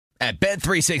At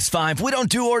Bet365, we don't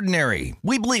do ordinary.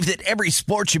 We believe that every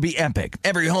sport should be epic.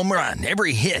 Every home run,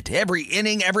 every hit, every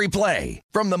inning, every play.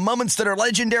 From the moments that are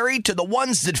legendary to the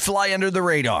ones that fly under the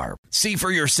radar. See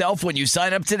for yourself when you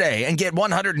sign up today and get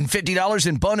 $150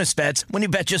 in bonus bets when you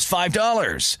bet just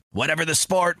 $5. Whatever the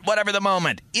sport, whatever the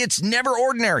moment, it's never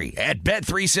ordinary at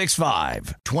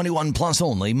Bet365. 21 plus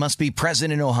only. Must be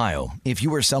present in Ohio. If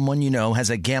you or someone you know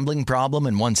has a gambling problem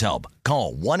and wants help,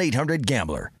 call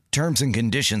 1-800-GAMBLER. Terms and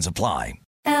conditions apply.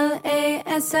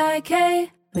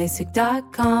 LASIK,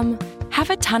 LASIK.com. Have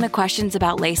a ton of questions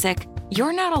about LASIK?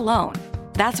 You're not alone.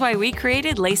 That's why we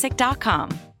created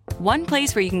LASIK.com. One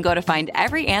place where you can go to find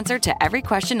every answer to every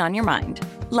question on your mind.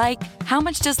 Like, how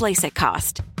much does LASIK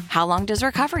cost? How long does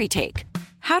recovery take?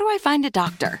 How do I find a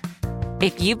doctor?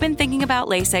 If you've been thinking about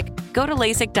LASIK, go to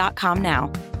LASIK.com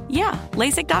now. Yeah,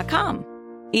 LASIK.com.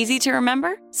 Easy to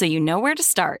remember, so you know where to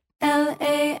start.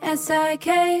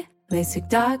 LASIK,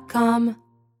 LASIK.com.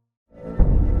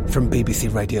 From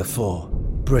BBC Radio 4,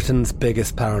 Britain's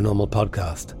biggest paranormal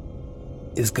podcast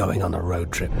is going on a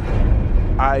road trip.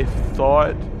 I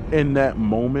thought in that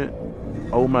moment,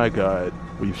 oh my God,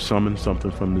 we've summoned something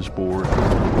from this board.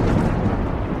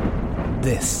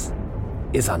 This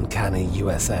is Uncanny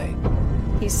USA.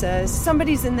 He says,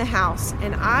 somebody's in the house,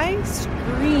 and I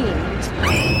screamed.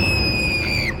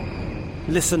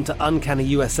 Listen to Uncanny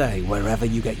USA wherever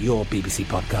you get your BBC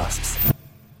podcasts,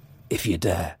 if you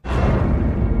dare.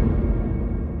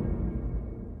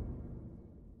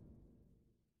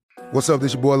 What's up,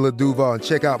 this your boy Lil Duval, and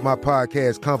check out my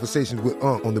podcast, Conversations with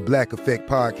Unc, on the Black Effect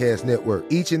Podcast Network.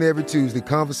 Each and every Tuesday,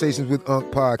 Conversations with Unc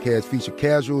podcast feature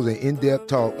casuals and in-depth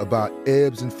talk about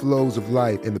ebbs and flows of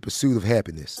life and the pursuit of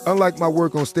happiness. Unlike my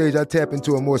work on stage, I tap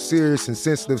into a more serious and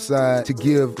sensitive side to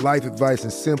give life advice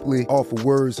and simply offer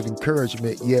words of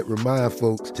encouragement, yet remind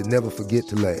folks to never forget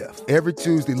to laugh. Every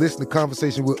Tuesday, listen to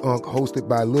Conversation with Unc, hosted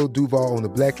by Lil Duval on the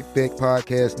Black Effect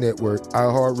Podcast Network,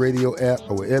 iHeartRadio app,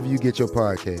 or wherever you get your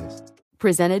podcasts.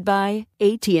 Presented by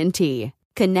AT&T.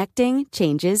 Connecting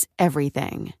changes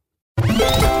everything.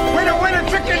 Winner, winner,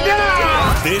 chicken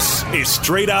dinner! This is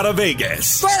Straight Outta Vegas.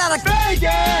 Straight Outta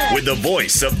Vegas! With the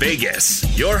voice of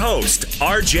Vegas, your host,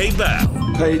 RJ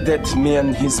Bell. Pay that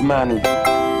man his money.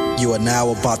 You are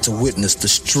now about to witness the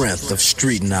strength of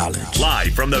street knowledge.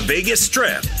 Live from the Vegas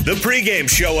Strip, the pregame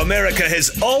show America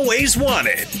has always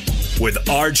wanted. With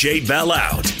RJ Bell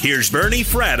out, here's Bernie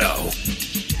Fratto.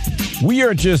 We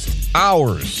are just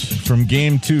hours from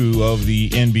Game 2 of the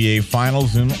NBA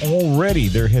Finals, and already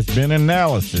there has been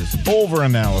analysis,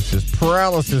 over-analysis,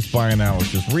 paralysis by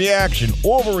analysis, reaction,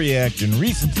 overreaction,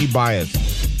 recency bias,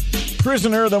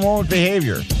 prisoner of the moment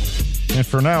behavior. And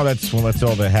for now, that's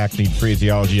all the hackneyed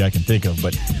phraseology I can think of.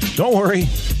 But don't worry,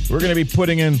 we're going to be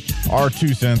putting in our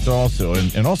 2 cents also.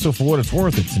 And also, for what it's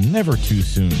worth, it's never too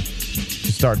soon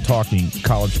to start talking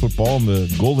college football. And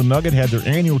the Golden Nugget had their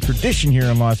annual tradition here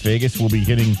in Las Vegas. We'll be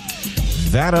hitting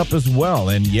that up as well.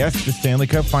 And yes, the Stanley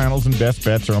Cup Finals and best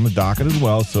bets are on the docket as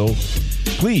well. So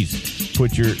please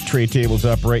put your tray tables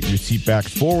upright and your seat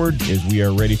backs forward as we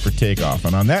are ready for takeoff.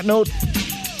 And on that note,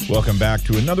 welcome back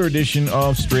to another edition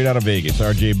of Straight Outta Vegas.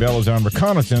 RJ Bell is on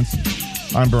reconnaissance.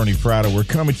 I'm Bernie Fratto. We're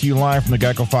coming to you live from the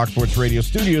Geico Fox Sports Radio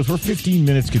studios, where 15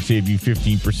 minutes could save you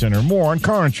 15% or more on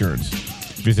car insurance.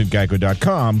 Visit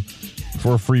geico.com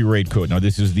for a free rate code. Now,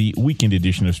 this is the weekend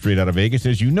edition of Straight Outta Vegas.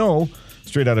 As you know,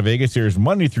 Straight Outta Vegas airs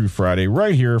Monday through Friday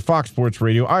right here, Fox Sports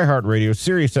Radio, iHeartRadio,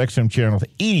 Sirius XM Channel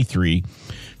 83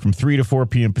 from 3 to 4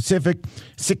 p.m. Pacific,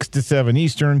 6 to 7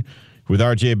 Eastern, with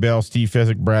RJ Bell, Steve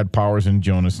Fezzik, Brad Powers, and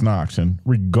Jonas Knox. And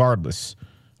regardless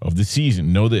of the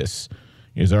season, know this,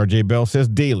 as RJ Bell says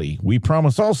daily, we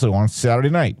promise also on Saturday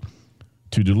night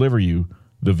to deliver you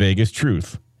the Vegas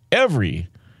truth every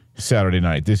Saturday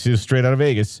night. This is Straight Outta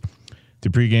Vegas, the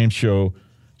pregame show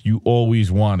you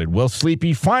always wanted. Well,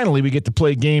 Sleepy, finally we get to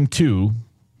play Game 2.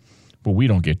 Well, we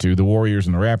don't get to. The Warriors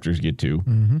and the Raptors get to.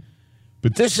 Mm-hmm.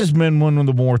 But this has been one of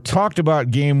the more talked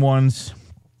about Game 1s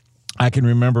I can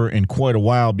remember in quite a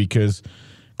while, because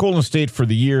Golden State for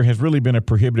the year has really been a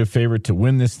prohibitive favorite to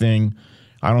win this thing.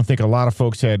 I don't think a lot of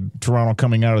folks had Toronto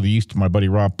coming out of the East. My buddy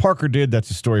Rob Parker did.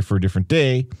 That's a story for a different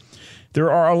day.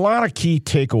 There are a lot of key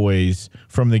takeaways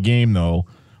from the game, though,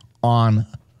 on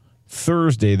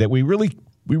Thursday that we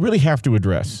really have to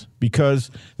address, because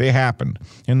they happened,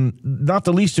 and not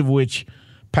the least of which,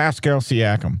 Pascal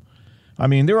Siakam. I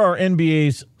mean, there are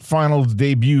NBA's finals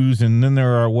debuts, and then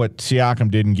there are what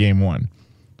Siakam did in Game 1.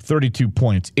 32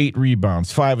 points, 8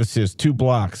 rebounds, 5 assists, 2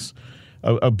 blocks,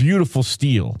 a beautiful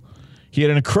steal. He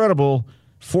had an incredible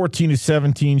 14 to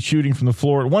 17 shooting from the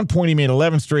floor. At one point, he made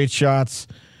 11 straight shots.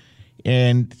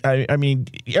 And, I mean,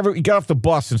 he got off the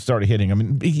bus and started hitting. I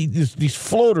mean, these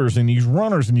floaters and these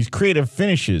runners and these creative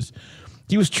finishes.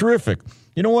 He was terrific.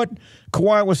 You know what?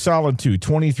 Kawhi was solid, too,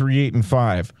 23, 8, and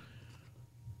 5.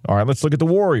 All right, let's look at the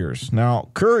Warriors. Now,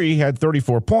 Curry had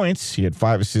 34 points. He had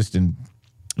 5 assists and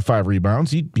 5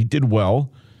 rebounds. He did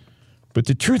well. But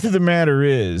the truth of the matter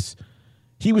is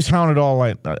he was hounded all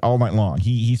night long.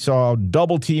 He saw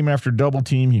double team after double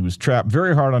team. He was trapped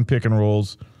very hard on pick and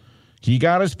rolls. He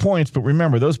got his points, but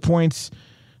remember, those points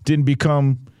didn't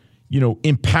become,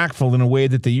 impactful in a way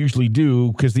that they usually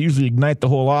do because they usually ignite the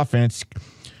whole offense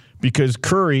because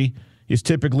Curry is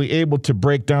typically able to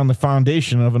break down the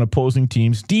foundation of an opposing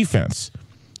team's defense.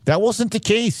 That wasn't the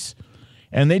case.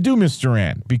 And they do miss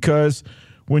Durant because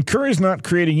when Curry's not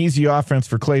creating easy offense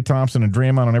for Klay Thompson and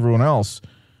Draymond and everyone else,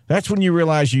 that's when you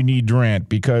realize you need Durant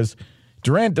because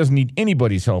Durant doesn't need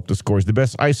anybody's help to score. He's the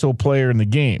best ISO player in the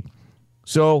game.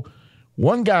 So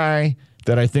one guy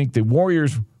that I think the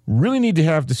Warriors really need to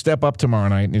have to step up tomorrow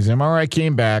night, and his MRI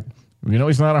came back. We know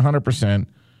he's not 100%.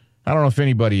 I don't know if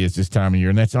anybody is this time of year,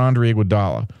 and that's Andre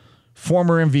Iguodala,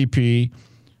 former MVP.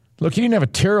 Look, he didn't have a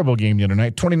terrible game the other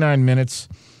night, 29 minutes,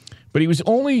 but he was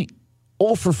only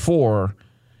 0 for 4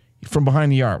 from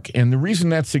behind the arc. And the reason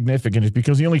that's significant is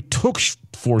because he only took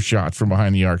 4 shots from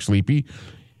behind the arc, Sleepy.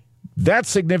 That's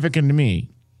significant to me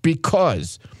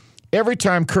because every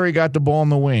time Curry got the ball in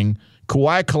the wing,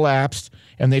 Kawhi collapsed,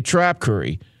 and they trapped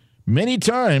Curry. Many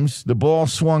times, the ball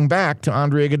swung back to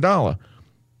Andre Iguodala.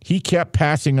 He kept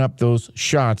passing up those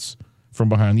shots from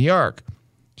behind the arc.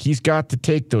 He's got to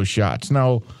take those shots.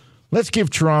 Now, let's give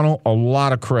Toronto a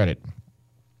lot of credit.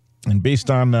 And based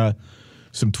on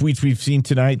some tweets we've seen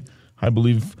tonight, I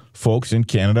believe folks in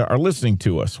Canada are listening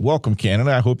to us. Welcome,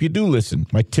 Canada. I hope you do listen.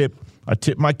 I tip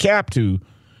my cap to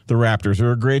the Raptors.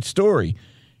 They're a great story.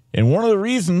 And one of the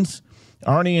reasons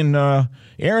Arnie and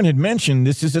Aaron had mentioned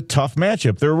this is a tough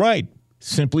matchup. They're right,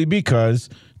 simply because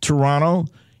Toronto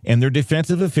and their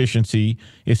defensive efficiency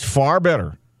is far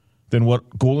better than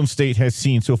what Golden State has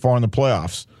seen so far in the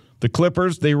playoffs. The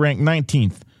Clippers, they rank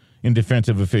 19th in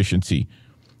defensive efficiency.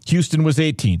 Houston was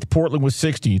 18th. Portland was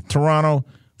 16th. Toronto,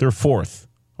 they're 4th.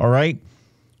 All right?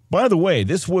 By the way,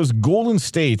 this was Golden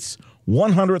State's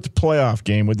 100th playoff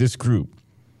game with this group.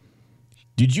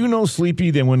 Did you know, Sleepy,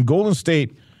 that when Golden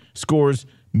State scores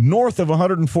north of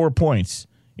 104 points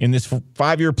in this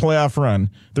 5-year playoff run,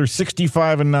 they're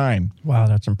 65-9. Wow,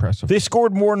 that's impressive. They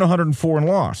scored more than 104 and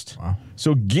lost. Wow.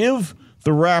 So give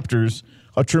the Raptors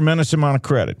a tremendous amount of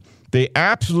credit. They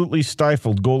absolutely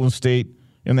stifled Golden State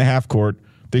in the half court.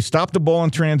 They stopped the ball in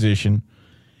transition.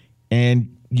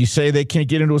 And you say they can't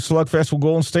get into a slugfest with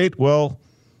Golden State? Well,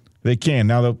 they can.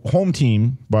 Now, the home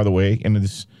team, by the way, in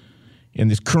this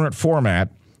current format,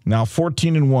 now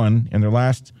 14-1 in their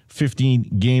last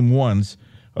 15 game ones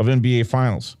of NBA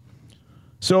Finals.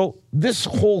 So this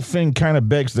whole thing kind of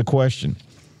begs the question,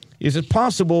 is it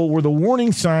possible, were the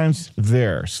warning signs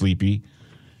there, Sleepy?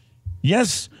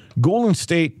 Yes, Golden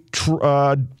State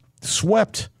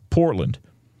swept Portland.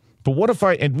 But what if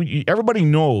everybody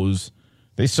knows,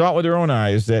 they saw it with their own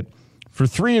eyes, that for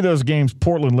 3 of those games,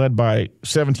 Portland led by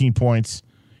 17 points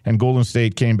and Golden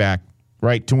State came back,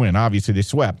 right, to win. Obviously, they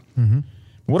swept. Mm-hmm.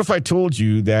 What if I told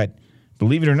you that,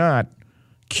 believe it or not,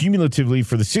 cumulatively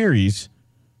for the series,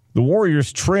 the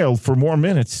Warriors trailed for more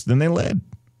minutes than they led.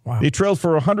 Wow. They trailed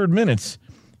for 100 minutes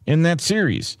in that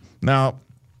series. Now,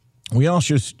 we all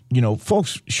just,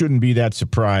 folks shouldn't be that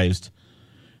surprised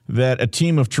that a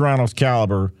team of Toronto's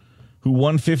caliber who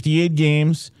won 58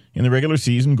 games in the regular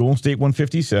season, Golden State won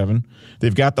 57,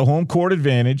 they've got the home court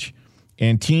advantage,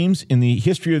 and teams in the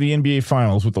history of the NBA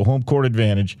Finals with the home court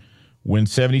advantage win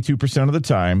 72% of the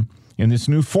time. In this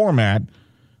new format,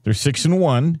 they're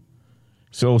 6-1.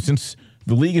 So since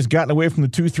the league has gotten away from the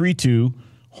 2-3-2,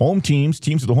 home teams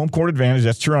with the home court advantage,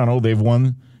 that's Toronto, they've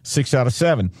won 6 out of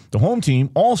 7. The home team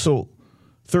also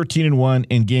 13-1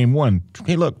 in game 1.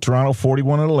 Hey, look, Toronto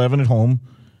 41-11 at home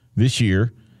this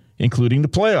year, including the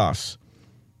playoffs.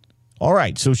 All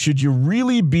right, so should you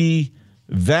really be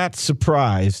that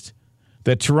surprised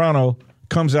that Toronto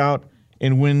comes out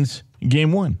and wins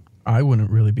game 1? I wouldn't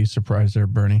really be surprised there,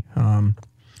 Bernie.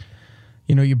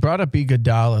 You brought up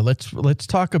Iguodala. Let's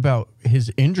talk about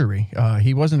his injury.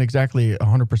 He wasn't exactly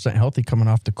 100% healthy coming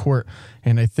off the court,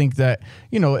 and I think that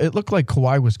it looked like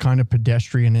Kawhi was kind of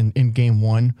pedestrian in game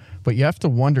 1. But you have to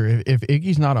wonder if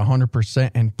Iggy's not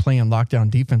 100% and playing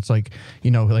lockdown defense like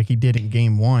he did in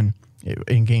game 1.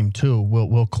 In game 2,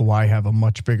 will Kawhi have a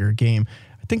much bigger game?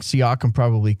 I think Siakam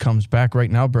probably comes back right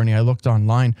now, Bernie. I looked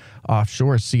online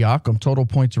offshore. Siakam, total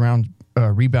points around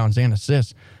rebounds and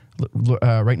assists,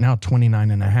 right now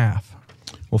 29.5.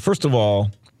 Well, first of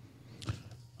all,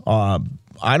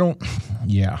 I don't.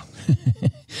 Yeah,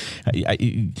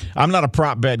 I'm not a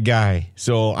prop bet guy,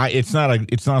 so it's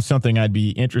not something I'd be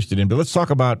interested in. But let's talk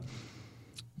about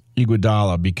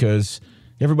Iguodala, because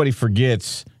everybody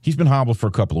forgets he's been hobbled for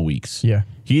a couple of weeks. Yeah,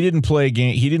 he didn't play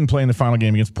in the final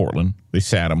game against Portland. They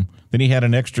sat him. Then he had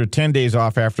an extra 10 days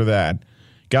off after that.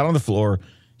 Got on the floor.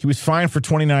 He was fine for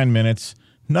 29 minutes.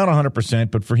 Not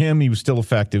 100%, but for him, he was still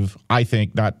effective. I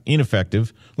think not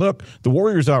ineffective. Look, the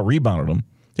Warriors out-rebounded him.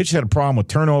 They just had a problem with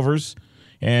turnovers,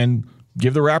 and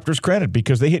give the Raptors credit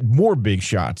because they hit more big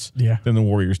shots than the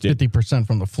Warriors did. 50%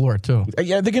 from the floor, too.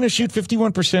 Yeah, they're going to shoot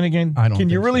 51% again? I don't Can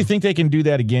you really think they can do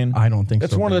that again? I don't think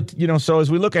That's so. That's one of the, so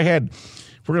as we look ahead,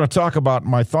 we're going to talk about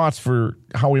my thoughts for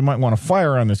how we might want to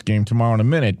fire on this game tomorrow in a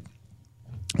minute.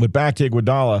 But back to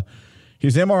Iguodala,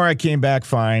 his MRI came back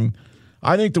fine.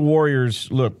 I think the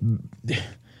Warriors, look,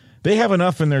 they have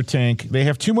enough in their tank. They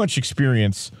have too much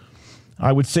experience.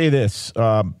 I would say this,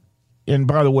 and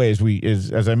by the way,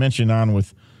 as I mentioned on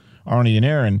with Arnie and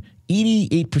Aaron,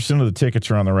 88% of the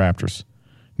tickets are on the Raptors.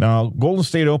 Now, Golden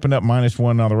State opened up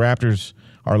 -1. Now the Raptors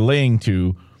are laying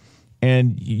 2.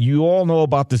 And you all know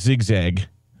about the zigzag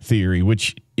theory,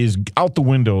 which is out the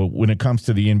window when it comes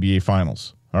to the NBA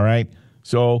Finals. All right?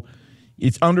 So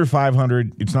it's under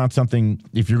 500. It's not something,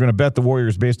 if you're going to bet the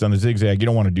Warriors based on the zigzag, you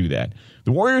don't want to do that.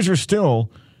 The Warriors are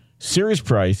still serious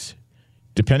price,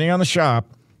 depending on the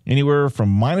shop, anywhere from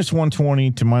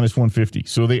 -120 to -150.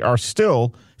 So they are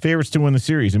still favorites to win the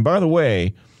series. And by the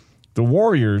way, the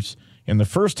Warriors in the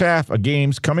first half of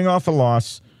games coming off a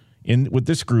loss with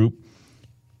this group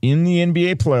in the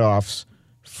NBA playoffs,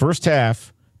 first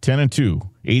half 10-2,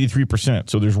 83%.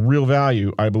 So there's real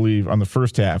value, I believe, on the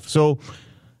first half. So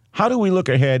how do we look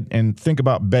ahead and think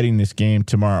about betting this game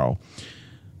tomorrow?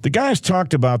 The guys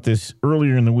talked about this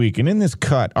earlier in the week, and in this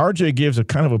cut, RJ gives a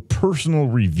kind of a personal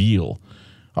reveal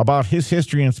about his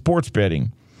history in sports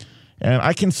betting. And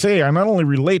I can say I not only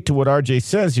relate to what RJ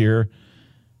says here,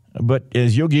 but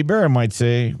as Yogi Berra might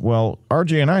say, well,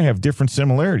 RJ and I have different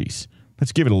similarities.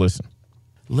 Let's give it a listen.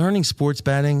 Learning sports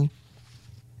betting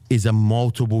is a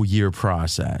multiple-year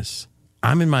process.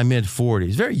 I'm in my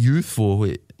mid-40s, very youthful,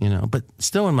 but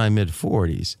still in my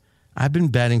mid-40s. I've been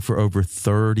betting for over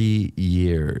 30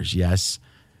 years. Yes,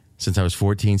 since I was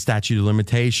 14. Statute of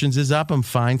limitations is up. I'm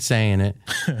fine saying it.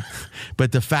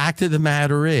 But the fact of the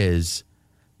matter is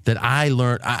that I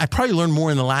probably learned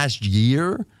more in the last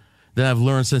year than I've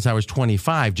learned since I was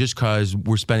 25, just because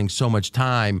we're spending so much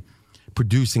time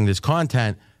producing this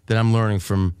content that I'm learning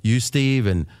from you, Steve,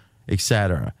 and et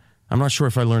cetera. I'm not sure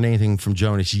if I learned anything from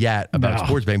Jonas yet about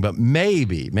sports betting, but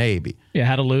maybe. Yeah,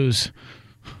 how to lose.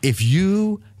 If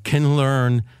you can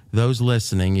learn, those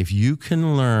listening, if you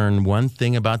can learn one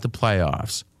thing about the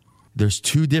playoffs, there's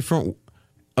 2 different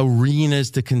arenas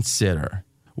to consider.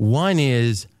 One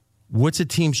is, what's a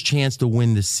team's chance to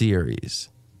win the series?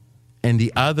 And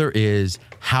the other is,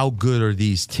 how good are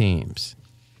these teams?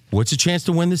 What's a chance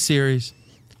to win the series?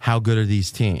 How good are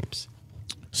these teams?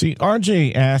 See,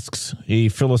 RJ asks a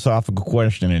philosophical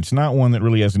question, and it's not one that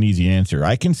really has an easy answer.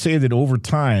 I can say that over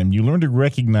time, you learn to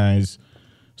recognize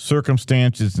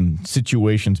circumstances and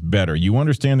situations better. You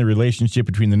understand the relationship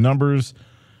between the numbers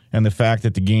and the fact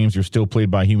that the games are still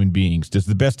played by human beings. Does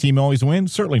the best team always win?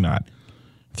 Certainly not.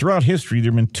 Throughout history,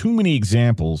 there have been too many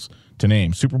examples to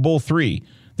name. Super Bowl III,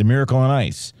 the Miracle on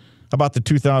Ice. How about the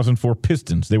 2004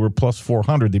 Pistons? They were plus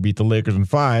 400. They beat the Lakers in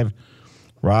 5.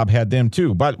 Rob had them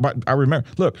too. But I remember,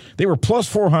 look, they were plus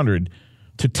 400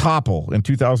 to topple in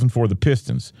 2004 the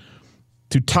Pistons,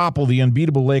 to topple the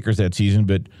unbeatable Lakers that season.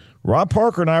 But Rob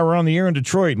Parker and I were on the air in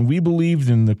Detroit, and we believed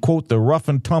in the, quote, the rough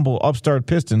and tumble upstart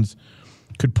Pistons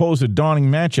could pose a daunting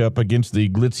matchup against the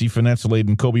glitzy,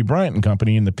 finesse-laden Kobe Bryant and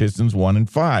company, and the Pistons won in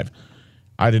 5.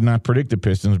 I did not predict the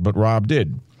Pistons, but Rob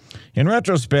did. In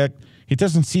retrospect, it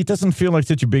doesn't feel like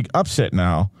such a big upset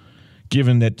now,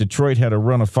 given that Detroit had a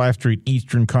run of 5 straight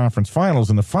Eastern Conference Finals.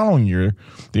 In the following year,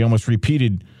 they almost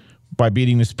repeated by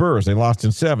beating the Spurs. They lost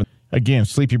in 7. Again,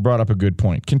 Sleepy brought up a good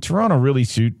point. Can Toronto really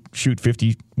shoot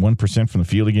 51% from the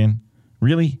field again?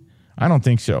 Really? I don't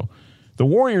think so. The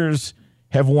Warriors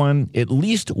have won at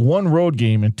least one road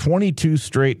game in 22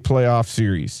 straight playoff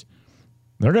series.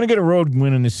 They're going to get a road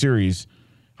win in this series.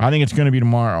 I think it's going to be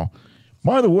tomorrow.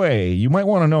 By the way, you might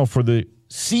want to know, for the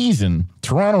season,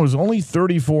 Toronto is only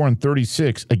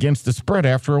 34-36 against the spread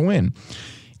after a win.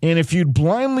 And if you'd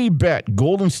blindly bet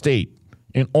Golden State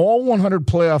in all 100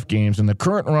 playoff games in the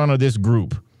current run of this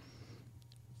group,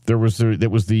 there was the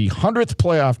 100th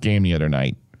playoff game the other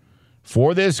night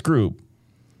for this group.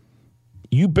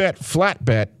 You bet,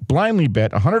 blindly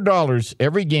bet $100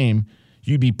 every game,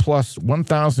 you'd be plus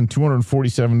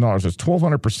 $1,247. That's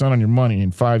 1,200% on your money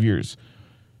in 5 years.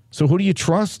 So who do you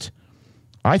trust?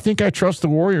 I think I trust the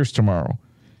Warriors tomorrow.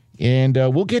 And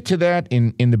we'll get to that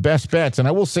in the best bets. And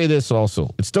I will say this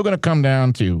also. It's still going to come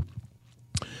down to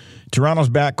Toronto's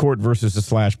backcourt versus the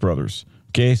Slash brothers.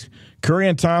 Okay? Curry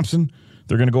and Thompson,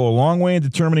 they're going to go a long way in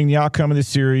determining the outcome of this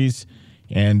series.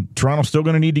 And Toronto's still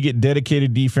going to need to get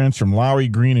dedicated defense from Lowry,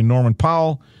 Green, and Norman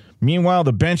Powell. Meanwhile,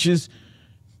 the benches,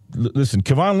 listen,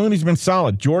 Kevon Looney's been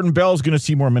solid. Jordan Bell's going to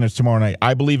see more minutes tomorrow night.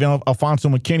 I believe Alfonso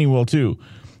McKinney will too.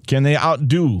 Can they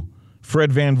outdo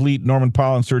Fred VanVleet, Norman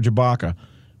Powell, and Serge Ibaka?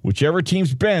 Whichever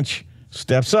team's bench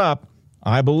steps up,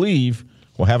 I believe,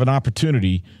 will have an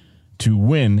opportunity to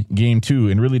win Game 2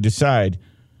 and really decide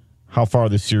how far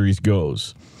this series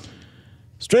goes.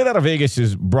 Straight Out of Vegas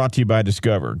is brought to you by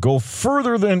Discover. Go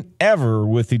further than ever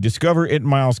with the Discover It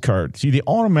Miles card. See, they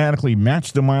automatically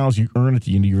match the miles you earn at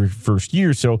the end of your first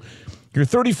year, so your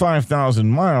 35,000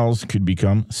 miles could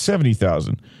become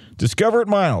 70,000. Discover It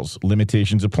Miles.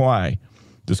 Limitations apply.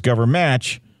 Discover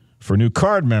Match for new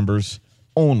card members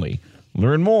only.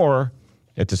 Learn more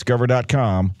at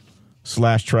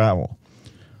discover.com/travel.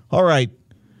 All right.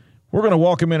 We're going to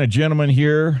welcome in a gentleman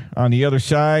here on the other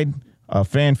side, a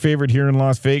fan favorite here in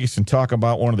Las Vegas, and talk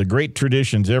about one of the great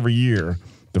traditions every year,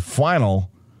 the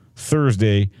final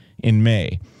Thursday in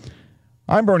May.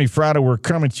 I'm Bernie Fratto. We're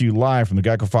coming to you live from the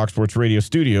Geico Fox Sports Radio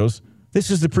studios. This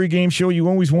is the pregame show you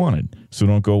always wanted, so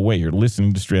don't go away. You're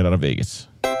listening to Straight Out of Vegas.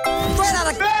 Straight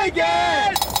Out of Vegas!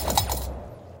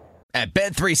 At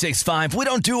Bet365, we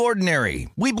don't do ordinary.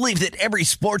 We believe that every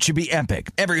sport should be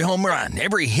epic. Every home run,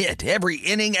 every hit, every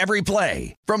inning, every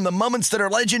play. From the moments that are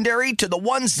legendary to the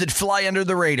ones that fly under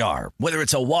the radar. Whether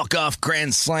it's a walk-off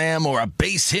grand slam or a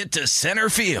base hit to center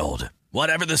field.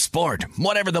 Whatever the sport,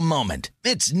 whatever the moment.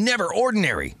 It's never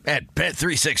ordinary at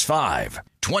Bet365.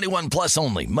 21 plus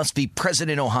only. Must be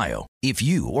present in Ohio. If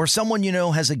you or someone you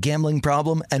know has a gambling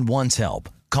problem and wants help,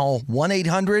 call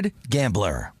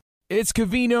 1-800-GAMBLER. It's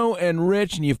Covino and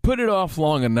Rich, and you've put it off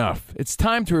long enough. It's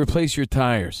time to replace your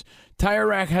tires. Tire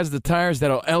Rack has the tires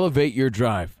that'll elevate your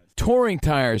drive. Touring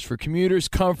tires for commuters'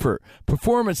 comfort.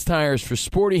 Performance tires for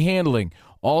sporty handling.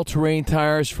 All-terrain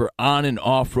tires for on- and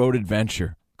off-road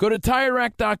adventure. Go to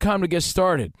TireRack.com to get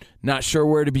started. Not sure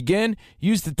where to begin?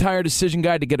 Use the Tire Decision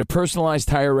Guide to get a personalized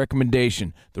tire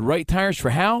recommendation. The right tires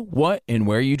for how, what, and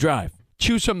where you drive.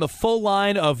 Choose from the full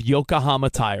line of Yokohama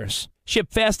tires.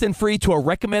 Ship fast and free to a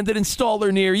recommended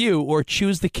installer near you, or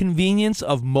choose the convenience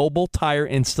of mobile tire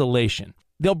installation.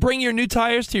 They'll bring your new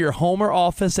tires to your home or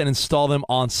office and install them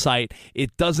on site.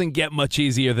 It doesn't get much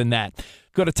easier than that.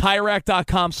 Go to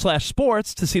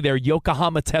TireRack.com/sports to see their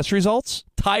Yokohama test results,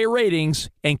 tire ratings,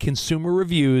 and consumer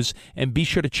reviews, and be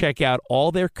sure to check out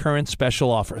all their current special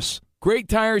offers. Great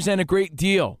tires and a great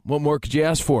deal. What more could you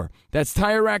ask for? That's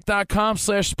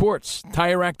TireRack.com/sports.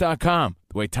 TireRack.com,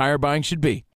 the way tire buying should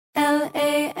be.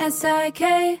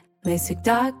 LASIK,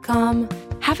 LASIK.com.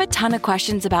 Have a ton of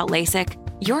questions about LASIK?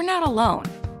 You're not alone.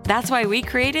 That's why we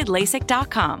created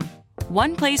LASIK.com.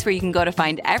 One place where you can go to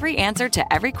find every answer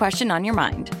to every question on your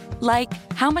mind. Like,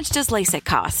 how much does LASIK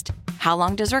cost? How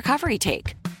long does recovery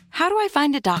take? How do I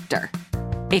find a doctor?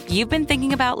 If you've been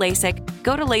thinking about LASIK,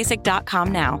 go to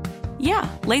LASIK.com now. Yeah,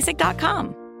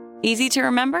 LASIK.com. Easy to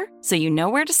remember, so you know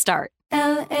where to start.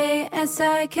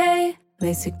 LASIK,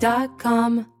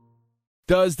 LASIK.com.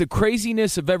 Does the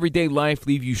craziness of everyday life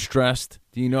leave you stressed?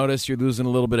 Do you notice you're losing a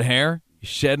little bit of hair? You're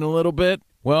shedding a little bit?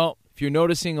 Well, if you're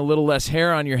noticing a little less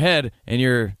hair on your head and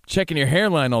you're checking your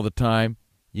hairline all the time,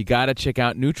 you got to check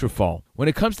out Nutrafol. When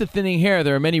it comes to thinning hair,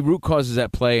 there are many root causes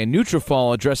at play, and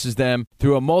Nutrafol addresses them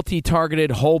through a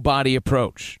multi-targeted whole-body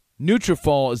approach.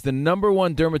 Nutrafol is the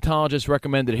 #1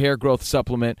 dermatologist-recommended hair growth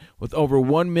supplement, with over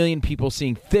 1 million people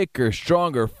seeing thicker,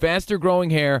 stronger,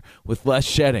 faster-growing hair with less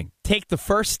shedding. Take the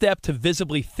first step to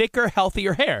visibly thicker,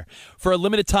 healthier hair. For a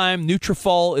limited time,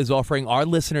 Nutrafol is offering our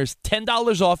listeners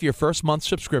 $10 off your first month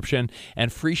subscription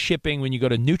and free shipping when you go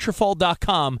to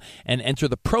Nutrafol.com and enter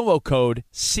the promo code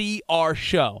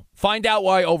CRSHOW. Find out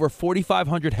why over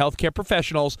 4,500 healthcare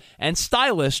professionals and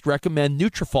stylists recommend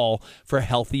Nutrafol for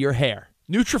healthier hair.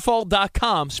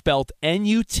 Nutrafol.com, spelled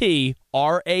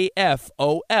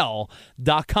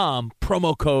Nutrafol.com,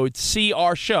 promo code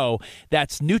CRSHOW.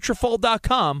 That's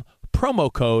Nutrafol.com,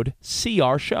 promo code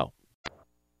CRSHOW.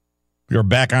 We're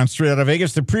back on Straight Out of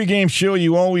Vegas, the pregame show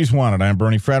you always wanted. I'm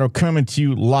Bernie Fratto, coming to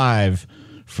you live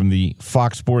from the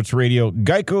Fox Sports Radio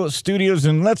Geico studios.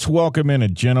 And let's welcome in a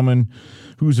gentleman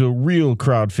who's a real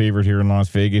crowd favorite here in Las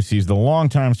Vegas. He's the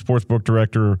longtime sportsbook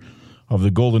director of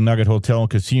the Golden Nugget Hotel and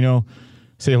Casino.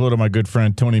 Say hello to my good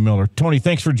friend, Tony Miller. Tony,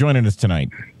 thanks for joining us tonight.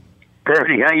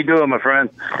 Bernie, how you doing, my friend?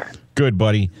 Good,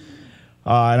 buddy.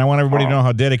 And I want everybody to know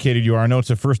how dedicated you are. I know it's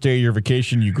the first day of your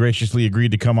vacation. You graciously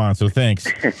agreed to come on, so thanks.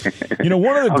 You know,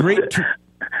 one of the great...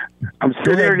 I'm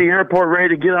sitting there in the airport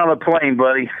ready to get on a plane,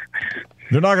 buddy.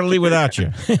 They're not going to leave without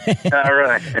you. All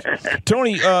right.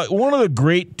 Tony, one of the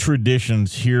great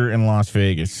traditions here in Las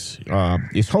Vegas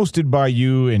is hosted by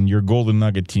you and your Golden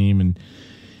Nugget team, and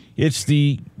it's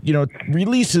the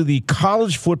release of the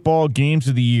college football games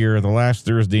of the year, the last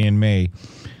Thursday in May.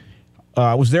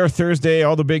 I was there Thursday.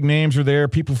 All the big names are there.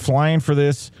 People flying for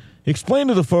this. Explain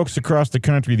to the folks across the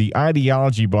country the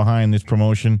ideology behind this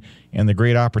promotion and the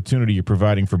great opportunity you're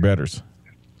providing for bettors.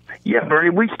 Yeah, Bernie,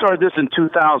 we started this in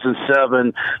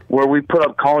 2007 where we put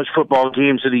up college football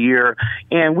games of the year,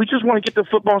 and we just want to get the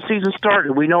football season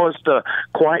started. We know it's the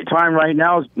quiet time right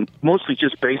now. It's mostly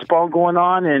just baseball going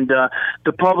on, and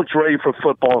the public's ready for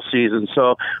football season.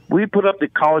 So we put up the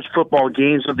college football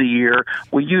games of the year.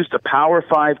 We use the Power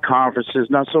 5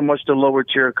 conferences, not so much the lower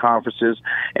tier conferences,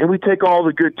 and we take all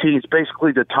the good teams,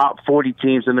 basically the top 40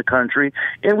 teams in the country,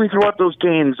 and we throw up those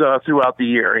games throughout the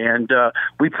year. And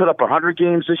we put up 100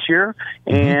 games this year,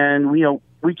 and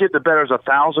we give the bettors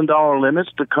 $1,000 limits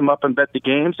to come up and bet the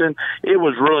games, and it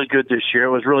was really good this year.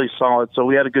 It was really solid, so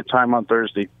we had a good time on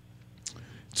Thursday.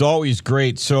 It's always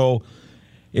great. So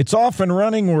it's off and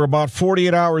running. We're about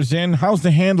 48 hours in. How's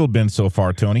the handle been so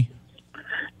far, Tony?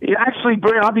 Yeah, actually,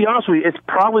 Brent, I'll be honest with you, it's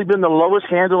probably been the lowest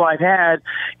handle I've had,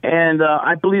 and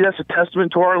I believe that's a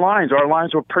testament to our lines. Our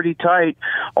lines were pretty tight.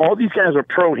 All these guys are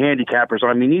pro handicappers.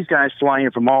 I mean, these guys fly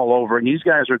in from all over, and these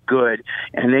guys are good,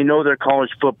 and they know their college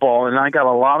football, and I got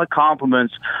a lot of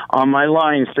compliments on my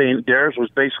line saying theirs was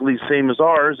basically the same as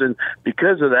ours, and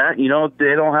because of that,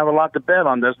 they don't have a lot to bet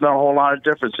on. There's not a whole lot of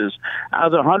differences. Out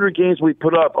of the 100 games we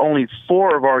put up, only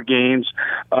 4 of our games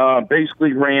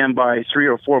basically ran by 3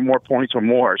 or 4 more points or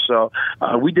more. So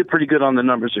we did pretty good on the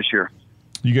numbers this year.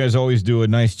 You guys always do a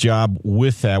nice job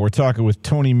with that. We're talking with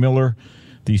Tony Miller,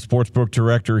 the sportsbook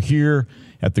director here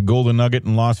at the Golden Nugget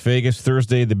in Las Vegas.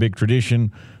 Thursday, the big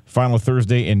tradition, final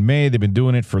Thursday in May. They've been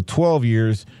doing it for 12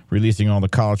 years, releasing all the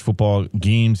college football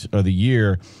games of the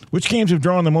year. Which games have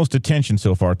drawn the most attention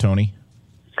so far, Tony?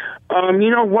 You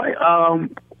know what?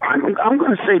 I'm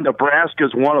going to say Nebraska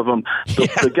is one of them.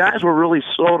 The guys were really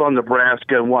sold on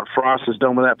Nebraska and what Frost has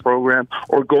done with that program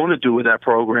or going to do with that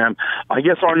program. I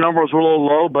guess our numbers were a little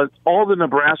low, but all the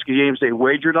Nebraska games they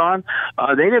wagered on,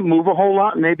 they didn't move a whole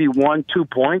lot, maybe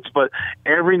 1-2 points, but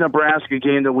every Nebraska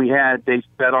game that we had, they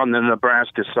bet on the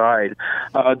Nebraska side.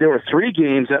 There were 3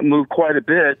 games that moved quite a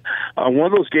bit. One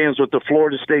of those games was the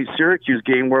Florida State-Syracuse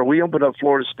game where we opened up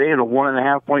Florida State a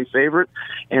 1.5-point favorite,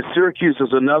 and Syracuse is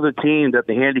another team that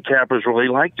the handicappers really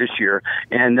like this year,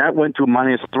 and that went to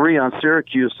 -3 on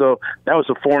Syracuse, so that was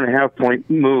a 4.5-point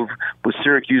move with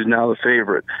Syracuse now the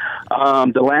favorite.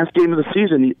 The last game of the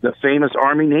season, the famous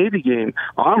Army-Navy game,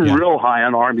 I'm real high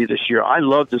on Army this year. I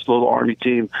love this little Army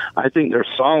team. I think they're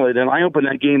solid, and I opened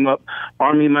that game up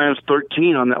Army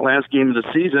 -13 on that last game of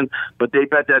the season, but they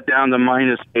bet that down to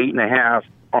 -8.5.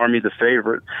 Army the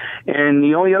favorite. And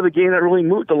the only other game that really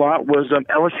moved a lot was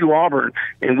LSU Auburn,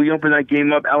 and we opened that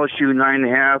game up LSU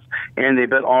 9.5, and they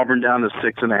bet Auburn down to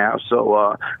 6.5.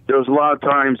 So there was a lot of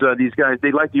times these guys,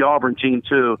 they like the Auburn team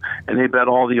too, and they bet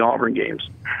all the Auburn games.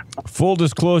 Full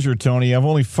disclosure, Tony, I've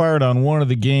only fired on one of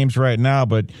the games right now,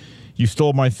 but you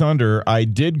stole my thunder. I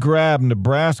did grab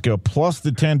Nebraska plus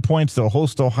the 10 points. They'll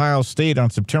host Ohio State on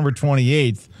September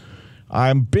 28th.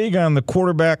 I'm big on the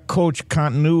quarterback-coach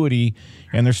continuity,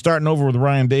 and they're starting over with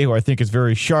Ryan Day, who I think is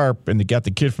very sharp, and they got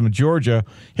the kid from Georgia.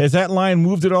 Has that line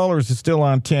moved at all, or is it still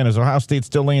on 10? Is Ohio State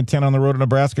still laying 10 on the road at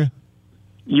Nebraska?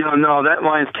 No, that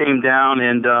lines came down,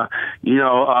 and,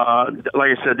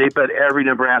 like I said, they bet every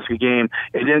Nebraska game.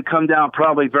 It didn't come down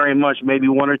probably very much, maybe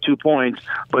 1 or 2 points,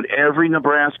 but every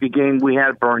Nebraska game we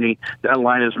had, Bernie, that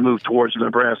line has moved towards the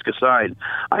Nebraska side.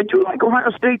 I do like Ohio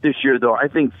State this year, though. I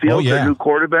think Fields, their new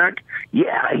quarterback,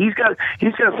 he's got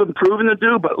some proving to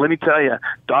do, but let me tell you,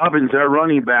 Dobbins, their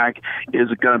running back, is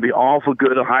going to be awful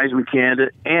good, a Heisman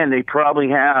candidate, and they probably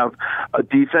have a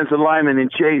defensive lineman in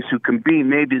Chase who can be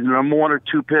maybe the number 1 or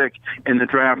 2 pick in the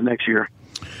draft next year.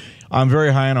 I'm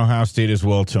very high on Ohio State as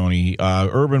well, Tony.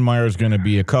 Urban Meyer is going to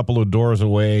be a couple of doors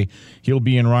away. He'll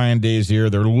be in Ryan Day's ear.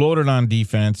 They're loaded on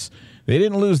defense. They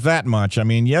didn't lose that much. I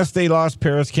mean, yes, they lost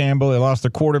Paris Campbell. They lost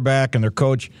their quarterback and their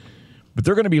coach, but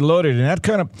they're going to be loaded. And that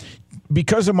kind of,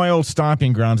 because of my old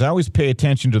stomping grounds, I always pay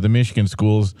attention to the Michigan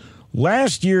schools.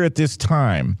 Last year at this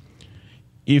time,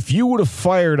 if you would have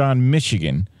fired on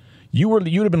Michigan,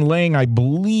 you'd have been laying, I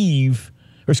believe,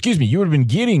 you would have been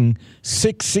getting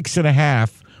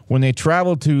 6.5 when they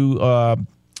traveled to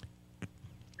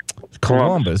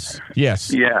Columbus.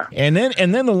 Yes. Yeah. And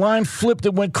then the line flipped.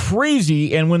 It went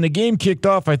crazy. And when the game kicked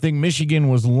off, I think Michigan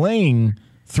was laying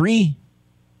 3,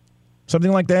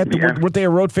 something like that. Yeah. Were they a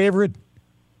road favorite?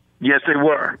 Yes, they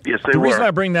were. The reason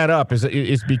I bring that up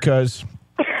is because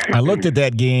I looked at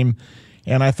that game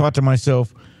and I thought to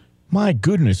myself, my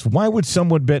goodness, why would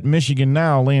someone bet Michigan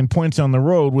now laying points on the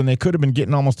road when they could have been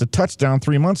getting almost a touchdown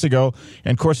 3 months ago?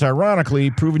 And, of course, ironically,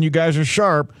 proving you guys are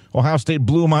sharp, Ohio State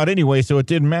blew them out anyway, so it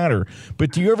didn't matter.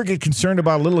 But do you ever get concerned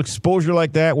about a little exposure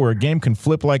like that where a game can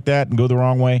flip like that and go the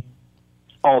wrong way?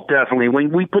 Oh, definitely. When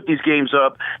we put these games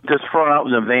up this far out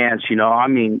in advance,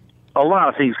 a lot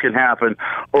of things can happen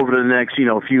over the next,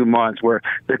 few months where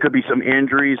there could be some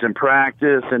injuries in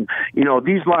practice, and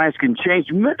these lines can change.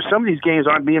 Some of these games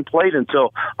aren't being played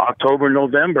until October,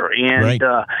 November, and right.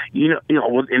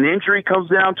 When an injury comes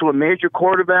down to a major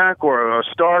quarterback or a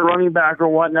star running back or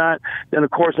whatnot, then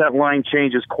of course that line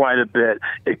changes quite a bit.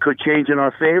 It could change in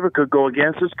our favor, could go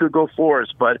against us, could go for us.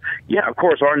 But yeah, of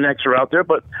course our necks are out there.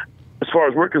 But as far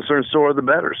as we're concerned, so are the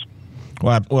bettors.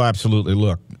 Well, absolutely.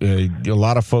 Look, a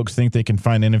lot of folks think they can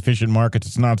find inefficient markets.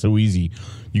 It's not so easy.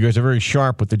 You guys are very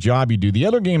sharp with the job you do. The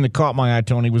other game that caught my eye,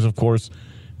 Tony, was, of course,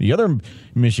 the other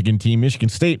Michigan team, Michigan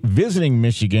State, visiting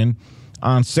Michigan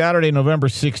on Saturday, November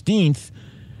 16th.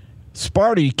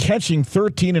 Sparty catching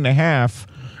 13.5.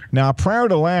 Now, prior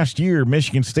to last year,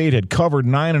 Michigan State had covered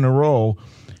 9 in a row.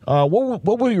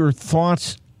 What were your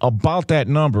thoughts about that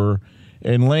number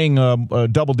and laying a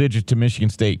double digit to Michigan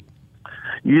State?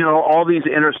 All these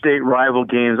interstate rival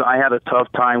games I had a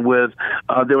tough time with.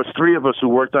 There was 3 of us who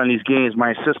worked on these games,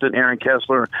 my assistant Aaron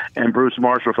Kessler and Bruce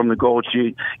Marshall from the Gold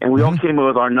Sheet, and we all came in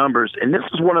with our numbers. And this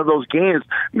is one of those games.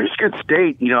 Michigan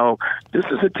State, this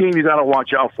is a team you got to watch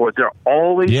out for. They're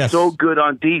always so good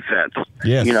on defense.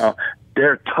 Yes.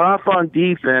 They're tough on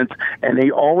defense, and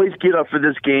they always get up for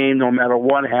this game no matter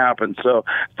what happens. So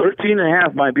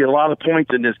 13.5 might be a lot of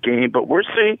points in this game, but we'll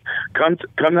see. Come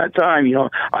that time,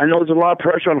 I know there's a lot of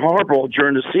pressure on Harbaugh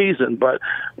during the season, but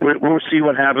we'll see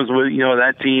what happens with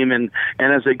that team and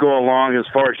as they go along as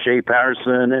far as Shea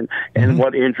Patterson and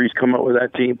what injuries come up with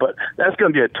that team. But that's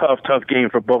going to be a tough game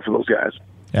for both of those guys.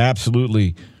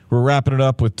 Absolutely. We're wrapping it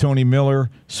up with Tony Miller,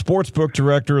 sportsbook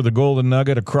director of the Golden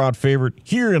Nugget, a crowd favorite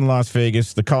here in Las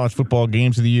Vegas, the college football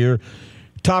games of the year.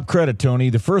 Top credit, Tony.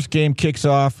 The first game kicks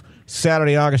off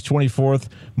Saturday, August 24th.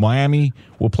 Miami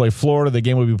will play Florida. The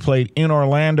game will be played in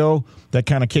Orlando. That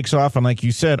kind of kicks off. And like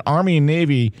you said, Army and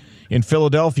Navy in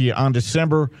Philadelphia on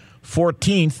December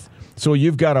 14th. So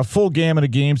you've got a full gamut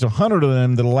of games, 100 of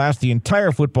them that'll last the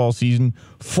entire football season,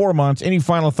 4 months. Any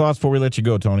final thoughts before we let you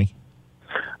go, Tony?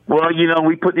 Well,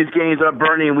 we put these games up,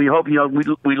 Bernie, and we hope, we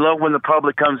love when the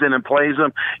public comes in and plays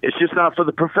them. It's just not for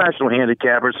the professional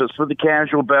handicappers. It's for the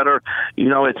casual bettor.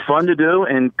 It's fun to do,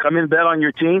 and come in and bet on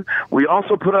your team. We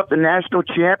also put up the national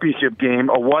championship game,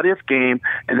 a what-if game,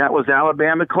 and that was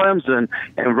Alabama-Clemson.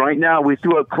 And right now we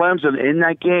threw up Clemson in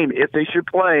that game, if they should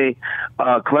play,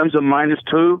 Clemson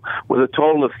 -2 with a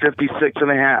total of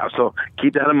 56.5. So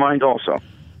keep that in mind also.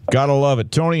 Gotta love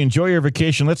it. Tony, enjoy your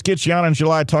vacation. Let's get you on in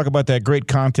July. Talk about that great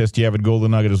contest you have at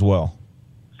Golden Nugget as well.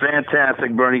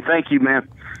 Fantastic, Bernie. Thank you, man.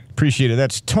 Appreciate it.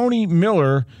 That's Tony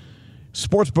Miller,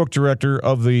 sportsbook director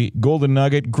of the Golden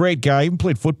Nugget. Great guy. Even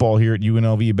played football here at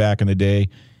UNLV back in the day.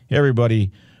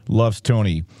 Everybody loves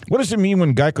Tony. What does it mean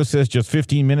when Geico says just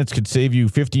 15 minutes could save you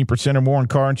 15% or more on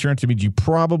car insurance? It means you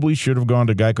probably should have gone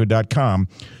to geico.com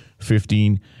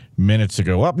 15 minutes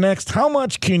ago. Up next, how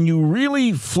much can you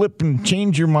really flip and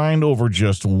change your mind over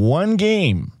just one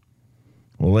game?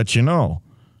 We'll let you know.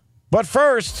 But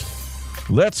first,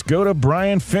 let's go to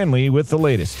Brian Finley with the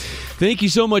latest. Thank you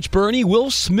so much, Bernie. Will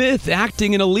Smith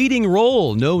acting in a leading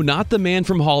role. No, not the man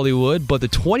from Hollywood, but the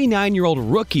 29-year-old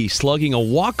rookie slugging a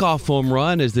walk-off home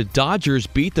run as the Dodgers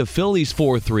beat the Phillies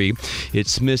 4-3.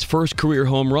 It's Smith's first career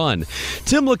home run.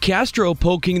 Tim LeCastro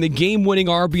poking the game-winning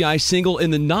RBI single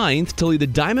in the 9th to lead the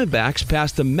Diamondbacks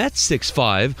past the Mets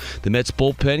 6-5. The Mets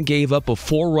bullpen gave up a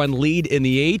 4-run lead in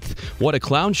the 8th. What a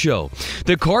clown show.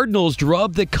 The Cardinals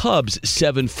drubbed the Cubs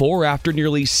 7-4 after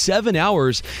nearly 7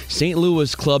 hours. St.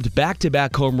 Louis clubbed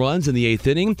back-to-back home runs in the 8th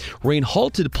inning. Rain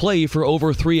halted play for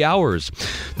over 3 hours.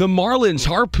 The Marlins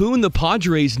harpooned the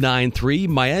Padres 9-3.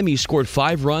 Miami scored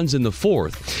 5 runs in the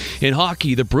 4th. In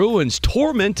hockey, the Bruins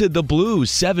tormented the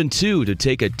Blues 7-2 to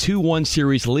take a 2-1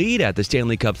 series lead at the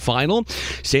Stanley Cup Final.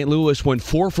 St. Louis went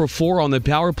 4-for-4 on the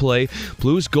power play.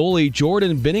 Blues goalie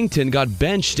Jordan Binnington got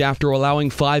benched after allowing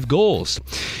 5 goals.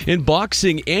 In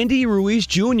boxing, Andy Ruiz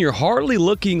Jr., hardly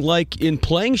looking like in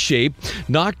playing shape,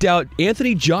 knocked out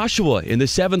Anthony Joshua Joshua in the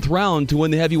 7th round to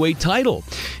win the heavyweight title.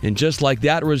 And just like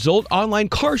that result, online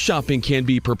car shopping can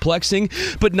be perplexing,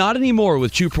 but not anymore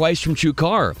with True Price from True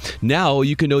Car. Now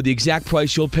you can know the exact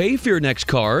price you'll pay for your next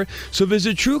car, so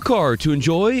visit True Car to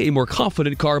enjoy a more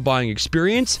confident car buying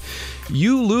experience.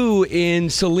 Yu Lu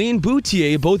and Celine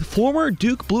Boutier, both former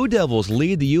Duke Blue Devils,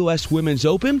 lead the U.S. Women's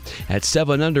Open at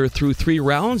 7 under through 3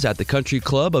 rounds at the Country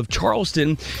Club of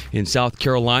Charleston in South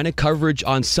Carolina. Coverage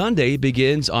on Sunday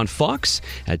begins on Fox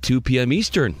at 2 p.m.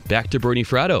 Eastern. Back to Bernie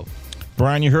Fratto.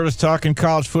 Brian, you heard us talking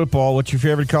college football. What's your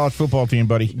favorite college football team,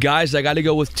 buddy? Guys, I got to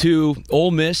go with 2.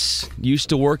 Ole Miss. Used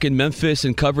to work in Memphis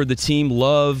and covered the team.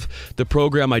 Love the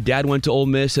program. My dad went to Ole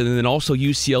Miss, and then also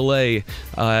UCLA.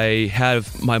 I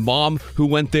have my mom who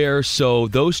went there. So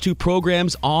those 2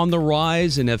 programs on the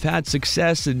rise and have had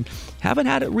success, and haven't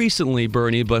had it recently,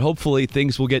 Bernie, but hopefully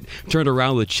things will get turned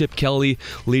around with Chip Kelly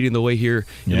leading the way here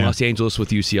in Los Angeles with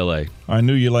UCLA. I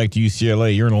knew you liked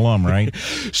UCLA. You're an alum, right?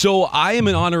 So I am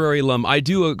an honorary alum. I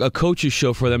do a coach's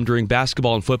show for them during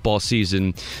basketball and football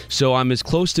season. So I'm as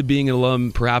close to being an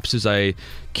alum perhaps as I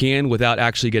can without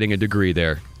actually getting a degree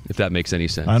there, if that makes any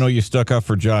sense. I know you stuck up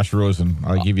for Josh Rosen.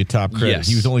 I'll give you top credit. Yes.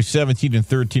 He was only 17 and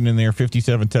 13 in there,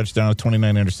 57 touchdowns,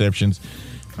 29 interceptions.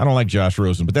 I don't like Josh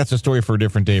Rosen, but that's a story for a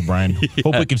different day, Brian.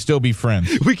 Hope we can still be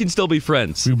friends. We can still be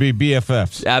friends. We'll be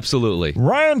BFFs. Absolutely.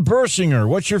 Ryan Bershinger,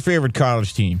 what's your favorite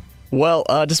college team? Well,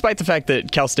 despite the fact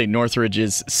that Cal State Northridge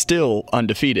is still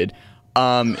undefeated,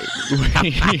 never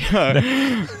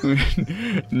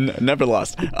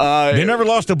lost. They never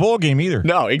lost a bowl game either.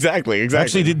 No, exactly.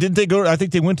 Actually, didn't they go? I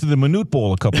think they went to the Minute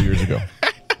Bowl a couple years ago.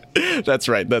 That's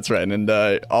right. And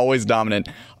always dominant.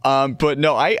 But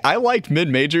no, I liked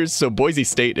mid-majors, so Boise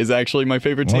State is actually my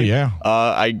favorite team. Oh, yeah.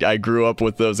 I grew up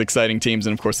with those exciting teams,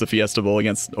 and of course the Fiesta Bowl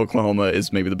against Oklahoma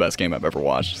is maybe the best game I've ever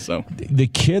watched. So the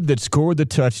kid that scored the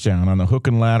touchdown on the hook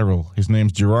and lateral, his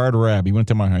name's Gerard Rabb. He went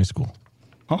to my high school.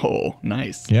 Oh,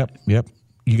 nice. Yep.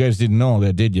 You guys didn't know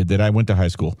that, did you? That I went to high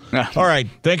school. All right.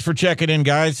 Thanks for checking in,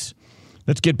 guys.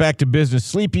 Let's get back to business.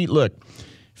 Sleep, eat, look.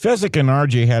 Fezzik and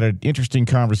RJ had an interesting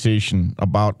conversation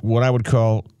about what I would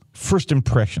call first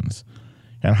impressions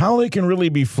and how they can really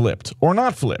be flipped or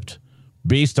not flipped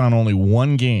based on only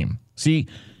one game. See,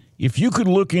 if you could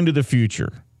look into the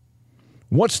future,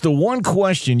 what's the one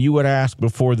question you would ask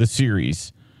before the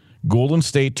series, Golden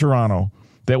State, Toronto,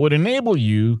 that would enable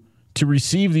you to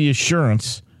receive the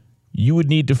assurance you would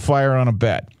need to fire on a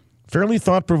bet? Fairly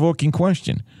thought-provoking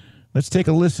question. Let's take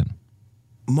a listen.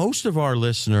 Most of our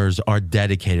listeners are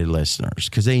dedicated listeners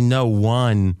because they know,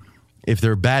 one, if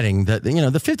they're betting, that the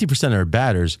 50% of their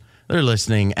batters, they're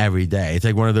listening every day. It's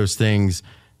like one of those things.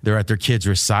 They're at their kid's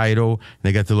recital.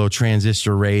 They got the little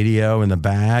transistor radio in the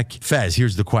back. Fez,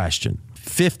 here's the question.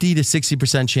 50 to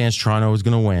 60% chance Toronto is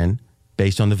going to win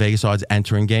based on the Vegas odds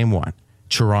entering game 1.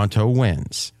 Toronto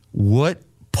wins. What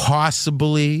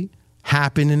possibly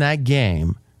happened in that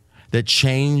game that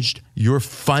changed your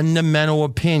fundamental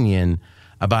opinion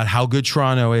about how good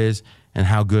Toronto is and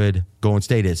how good Golden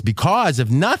State is? Because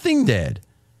if nothing did,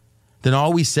 then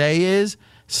all we say is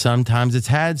sometimes it's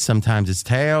heads, sometimes it's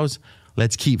tails.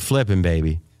 Let's keep flipping,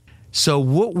 baby. So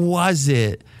what was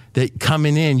it that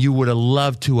coming in you would have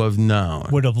loved to have known?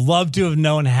 Would have loved to have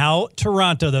known how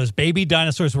Toronto, those baby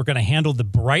dinosaurs, were going to handle the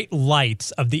bright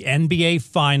lights of the NBA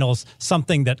Finals,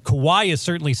 something that Kawhi has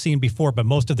certainly seen before, but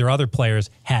most of their other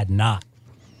players had not.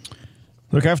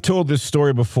 Look, I've told this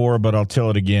story before, but I'll tell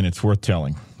it again. It's worth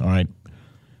telling. All right.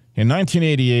 In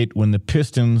 1988, when the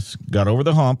Pistons got over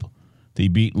the hump, they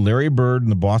beat Larry Bird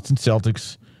and the Boston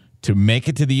Celtics to make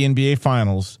it to the NBA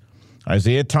Finals.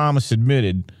 Isaiah Thomas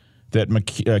admitted that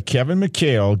Kevin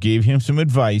McHale gave him some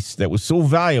advice that was so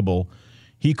valuable,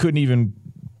 he couldn't even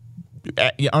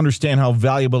understand how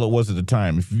valuable it was at the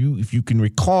time. If you can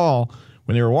recall,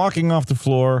 when they were walking off the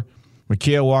floor,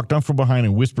 McHale walked up from behind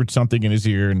and whispered something in his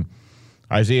ear, and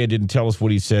Isaiah didn't tell us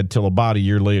what he said till about a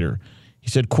year later. He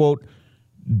said, quote,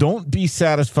 "Don't be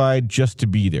satisfied just to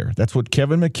be there." That's what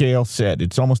Kevin McHale said.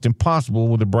 It's almost impossible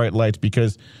with the bright lights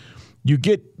because you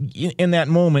get in that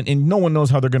moment and no one knows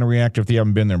how they're going to react if they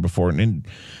haven't been there before. And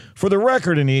for the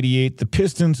record, in 88, the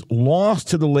Pistons lost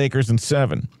to the Lakers in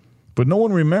 7. But no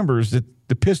one remembers that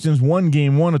the Pistons won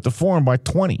game 1 at the Forum by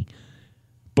 20.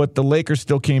 But the Lakers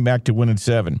still came back to win in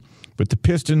 7. But the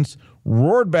Pistons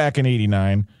roared back in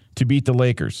 89 to beat the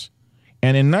Lakers.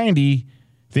 And in 90,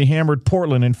 they hammered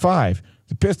Portland in 5.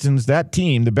 The Pistons, that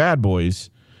team, the Bad Boys,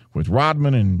 with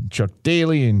Rodman and Chuck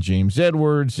Daly and James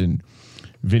Edwards and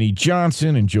Vinnie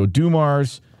Johnson and Joe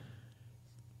Dumars,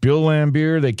 Bill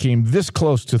Laimbeer, they came this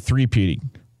close to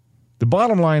three-peating. The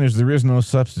bottom line is there is no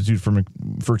substitute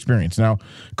for experience. Now,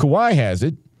 Kawhi has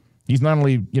it. He's not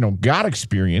only, got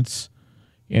experience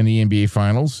in the NBA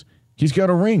Finals, he's got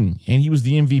a ring, and he was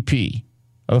the MVP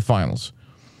of the Finals.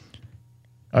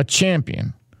 A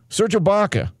champion. Serge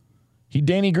Ibaka.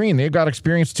 Danny Green, they've got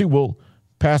experience too. Well,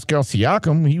 Pascal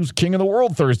Siakam, he was king of the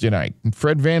world Thursday night. And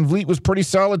Fred VanVleet was pretty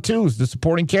solid too as the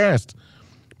supporting cast.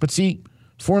 But see,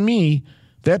 for me,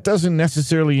 that doesn't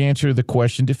necessarily answer the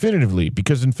question definitively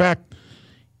because, in fact,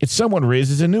 it somewhat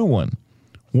raises a new one.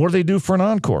 What do they do for an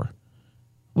encore?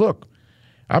 Look,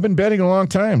 I've been betting a long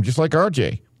time, just like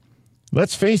RJ.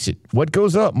 Let's face it, what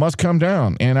goes up must come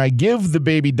down. And I give the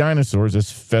baby dinosaurs, as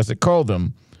Fezzik called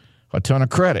them, a ton of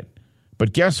credit.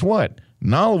 But guess what?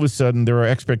 Now all of a sudden there are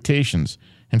expectations.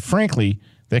 And frankly,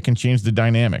 that can change the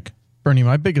dynamic. Bernie,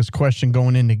 my biggest question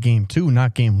going into game 2,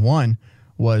 not game 1,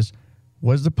 was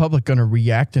the public going to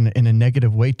react in a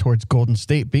negative way towards Golden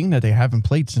State, being that they haven't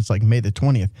played since like May the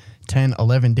 20th, 10,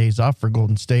 11 days off for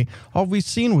Golden State. All we've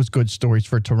seen was good stories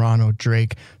for Toronto,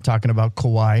 Drake talking about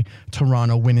Kawhi,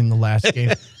 Toronto winning the last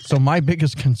game. So my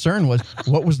biggest concern was,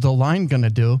 what was the line going to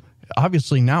do?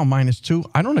 Obviously now -2.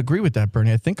 I don't agree with that,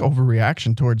 Bernie. I think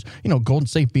overreaction towards, Golden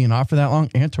State being off for that long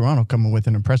and Toronto coming with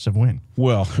an impressive win.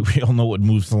 Well, we all know what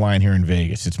moves the line here in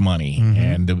Vegas. It's money. Mm-hmm.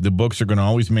 And the books are going to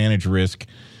always manage risk.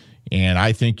 And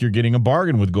I think you're getting a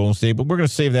bargain with Golden State, but we're going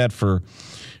to save that for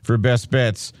best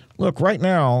bets. Look, right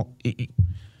now,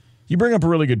 you bring up a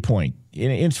really good point.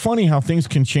 It's funny how things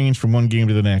can change from one game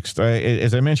to the next.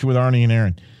 As I mentioned with Arnie and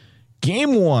Aaron,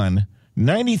 game 1,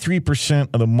 93%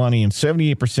 of the money and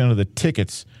 78% of the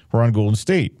tickets were on Golden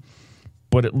State.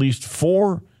 But at least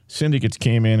 4 syndicates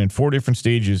came in 4 different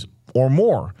stages or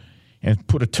more and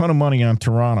put a ton of money on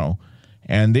Toronto.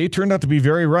 And they turned out to be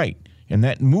very right. And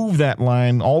that moved that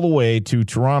line all the way to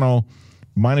Toronto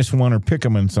 -1 or pick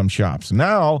 'em in some shops.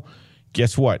 Now,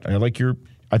 guess what? I think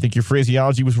your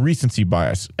phraseology was recency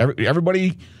bias.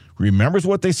 Everybody remembers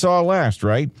what they saw last,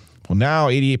 right? Well, now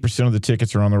 88% of the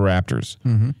tickets are on the Raptors.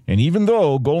 Mm-hmm. And even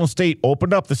though Golden State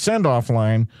opened up the send-off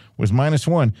line was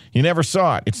 -1, you never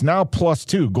saw it. It's now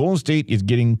 +2. Golden State is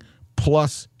getting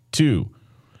 +2.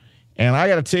 And I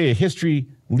got to tell you, history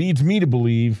leads me to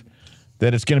believe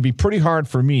that it's going to be pretty hard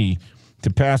for me to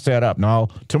pass that up. Now,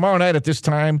 tomorrow night at this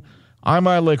time, I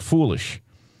might look foolish.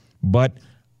 But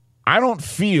I don't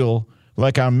feel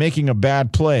like I'm making a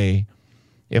bad play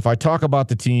if I talk about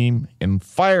the team and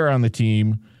fire on the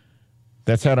team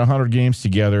that's had 100 games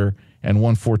together and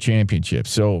won 4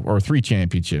 championships, or 3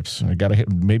 championships. I got to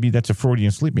hit. Maybe that's a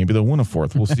Freudian slip. Maybe they'll win a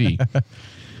 4th. We'll see.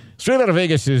 Straight Out of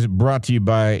Vegas is brought to you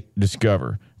by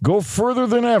Discover. Go further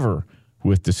than ever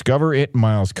with Discover It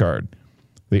Miles Card.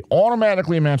 They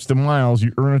automatically match the miles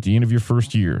you earn at the end of your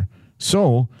first year.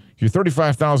 So your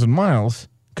 35,000 miles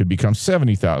could become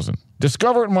 70,000.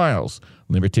 Discover It Miles.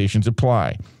 Limitations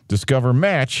apply. Discover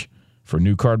Match for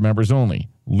new card members only.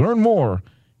 Learn more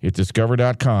at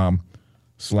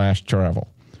discover.com/travel.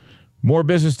 More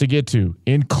business to get to,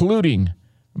 including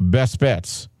best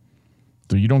bets.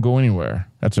 So you don't go anywhere.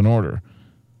 That's an order.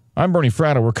 I'm Bernie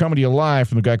Fratto. We're coming to you live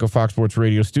from the Geico Fox Sports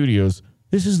Radio studios.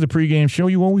 This is the pregame show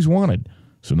you always wanted.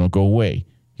 So don't go away.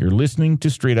 You're listening to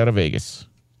Straight Out of Vegas.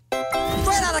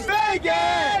 Straight Out of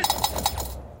Vegas!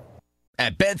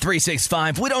 At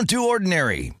Bet365, we don't do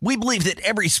ordinary. We believe that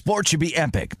every sport should be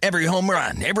epic. Every home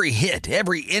run, every hit,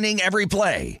 every inning, every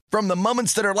play. From the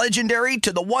moments that are legendary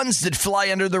to the ones that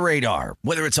fly under the radar.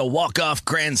 Whether it's a walk-off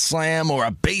grand slam or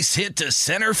a base hit to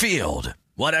center field.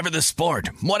 Whatever the sport,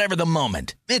 whatever the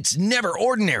moment. It's never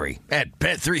ordinary at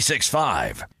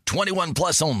Bet365. 21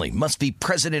 plus only. Must be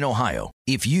present in Ohio.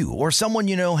 If you or someone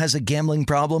you know has a gambling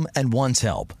problem and wants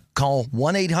help, call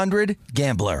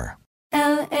 1-800-GAMBLER.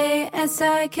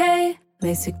 LASIK,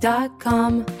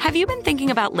 LASIK.com. Have you been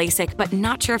thinking about LASIK but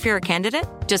not sure if you're a candidate?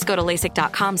 Just go to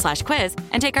LASIK.com/quiz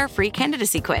and take our free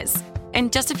candidacy quiz. In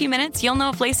just a few minutes, you'll know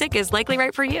if LASIK is likely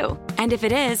right for you. And if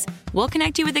it is, we'll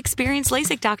connect you with experienced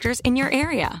LASIK doctors in your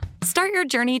area. Start your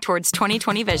journey towards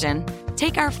 20/20 vision.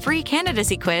 Take our free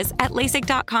candidacy quiz at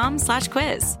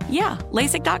LASIK.com/quiz. Yeah,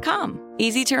 LASIK.com.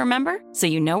 Easy to remember, so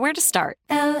you know where to start.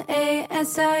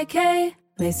 LASIK,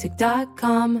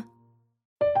 LASIK.com.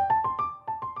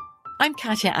 I'm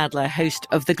Katya Adler, host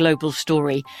of The Global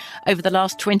Story. Over the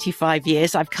last 25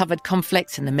 years, I've covered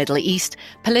conflicts in the Middle East,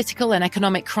 political and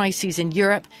economic crises in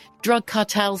Europe, drug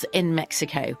cartels in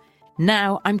Mexico.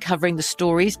 Now I'm covering the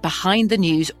stories behind the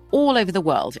news all over the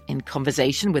world in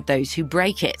conversation with those who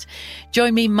break it.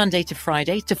 Join me Monday to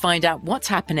Friday to find out what's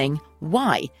happening,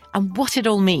 why, and what it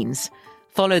all means.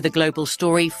 Follow The Global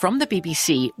Story from the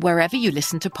BBC wherever you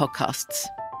listen to podcasts.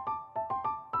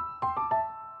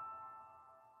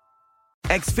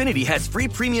 Xfinity has free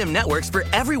premium networks for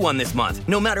everyone this month,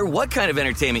 no matter what kind of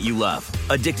entertainment you love.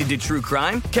 Addicted to true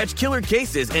crime? Catch killer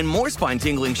cases and more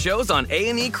spine-tingling shows on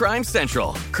A&E Crime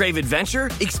Central. Crave adventure?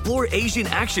 Explore Asian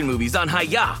action movies on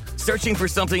Hi-Ya. Searching for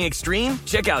something extreme?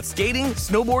 Check out skating,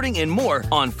 snowboarding, and more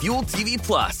on Fuel TV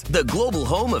Plus, the global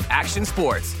home of action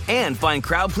sports. And find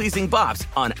crowd-pleasing bops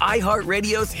on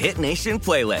iHeartRadio's Hit Nation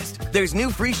playlist. There's new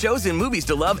free shows and movies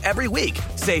to love every week.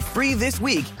 Say free this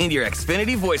week in your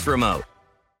Xfinity voice remote.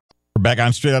 We're back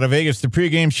on Straight Out of Vegas, the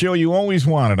pregame show you always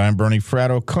wanted. I'm Bernie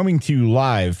Fratto, coming to you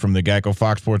live from the Geico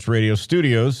Fox Sports Radio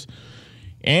studios.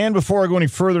 And before I go any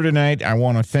further tonight, I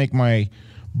want to thank my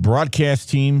broadcast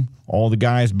team, all the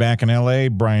guys back in L.A.,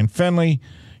 Brian Fenley,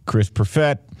 Chris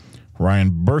Perfett,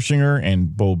 Ryan Bershinger,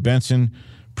 and Bo Benson.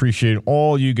 Appreciate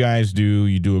all you guys do.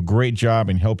 You do a great job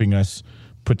in helping us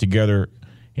put together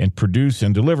and produce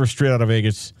and deliver Straight Out of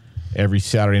Vegas every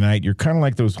Saturday night. You're kind of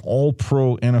like those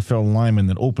all-pro NFL linemen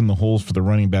that open the holes for the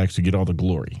running backs to get all the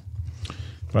glory.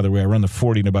 By the way, I run the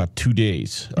 40 in about 2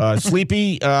 days.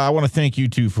 Sleepy, I want to thank you,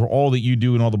 too, for all that you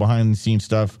do and all the behind-the-scenes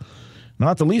stuff,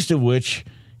 not the least of which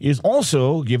is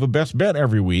also give a best bet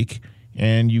every week,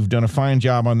 and you've done a fine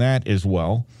job on that as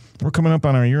well. We're coming up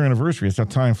on our year anniversary. That's how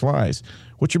time flies.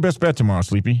 What's your best bet tomorrow,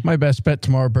 Sleepy? My best bet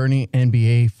tomorrow, Bernie,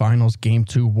 NBA Finals Game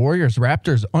 2.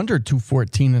 Warriors-Raptors under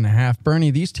 214.5.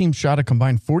 Bernie, these teams shot a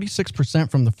combined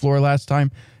 46% from the floor last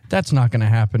time. That's not going to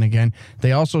happen again.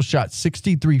 They also shot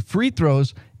 63 free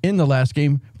throws in the last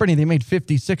game. Bernie, they made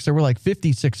 56. There were like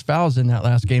 56 fouls in that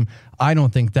last game. I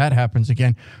don't think that happens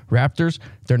again. Raptors,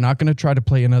 they're not going to try to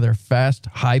play another fast,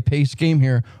 high-paced game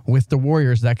here with the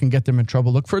Warriors. That can get them in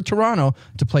trouble. Look for Toronto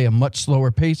to play a much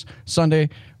slower pace. Sunday,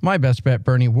 my best bet,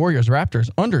 Bernie,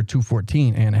 Warriors-Raptors under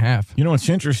 214.5. You know what's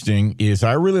interesting is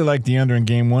I really like the under in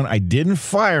Game 1. I didn't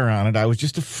fire on it. I was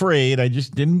just afraid. I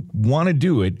just didn't want to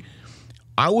do it.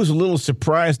 I was a little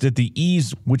surprised at the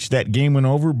ease which that game went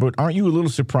over, but aren't you a little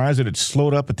surprised that it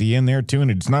slowed up at the end there, too?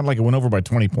 And it's not like it went over by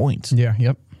 20 points. Yeah,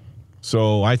 yep.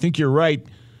 So I think you're right.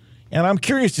 And I'm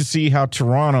curious to see how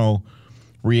Toronto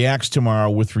reacts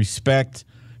tomorrow with respect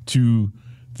to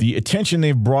the attention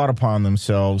they've brought upon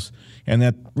themselves. And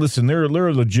that, listen, they're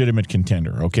a legitimate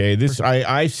contender, okay?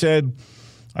 I said,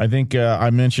 I think I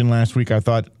mentioned last week, I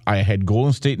thought I had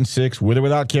Golden State in 6, with or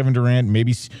without Kevin Durant,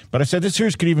 maybe. But I said this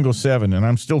series could even go 7, and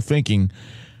I'm still thinking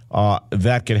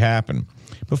that could happen.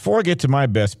 Before I get to my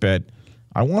best bet,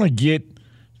 I want to get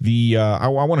I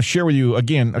want to share with you,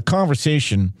 again, a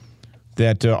conversation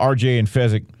that RJ and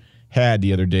Fezzik had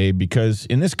the other day, because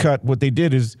in this cut, what they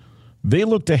did is they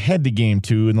looked ahead to Game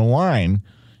 2 in the line,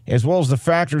 as well as the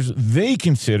factors they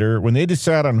consider when they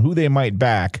decide on who they might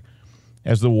back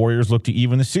as the Warriors look to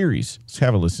even the series. Let's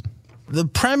have a listen. The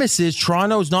premise is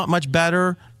Toronto's not much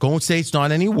better. Golden State's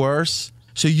not any worse.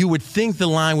 So you would think the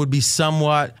line would be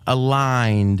somewhat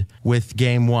aligned with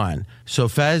Game 1. So,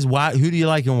 Fez, who do you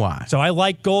like and why? So I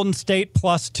like Golden State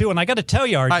 +2, and I got to tell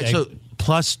you, RJ. All right, so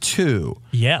 +2.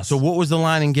 Yes. So what was the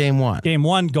line in Game 1? Game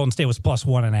 1, Golden State was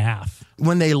 +1.5.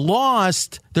 When they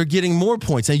lost, they're getting more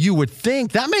points. And you would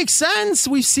think that makes sense.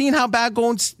 We've seen how bad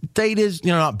Golden State is.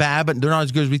 Not bad, but they're not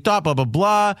as good as we thought, blah, blah,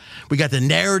 blah. We got the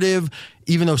narrative.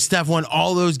 Even though Steph won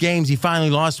all those games, he finally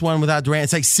lost one without Durant.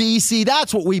 It's like, see,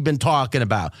 that's what we've been talking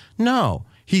about. No,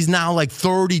 he's now like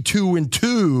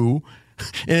 32-2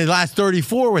 in his last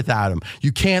 34 without him.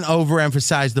 You can't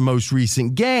overemphasize the most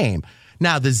recent game.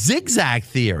 Now, the zigzag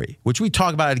theory, which we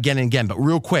talk about it again and again, but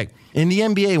real quick, in the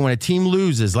NBA, when a team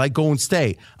loses, like Golden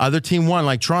State, other team won,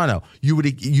 like Toronto, you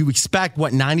expect,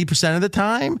 90% of the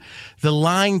time? The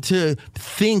line to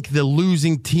think the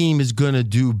losing team is going to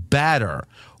do better.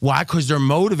 Why? Because they're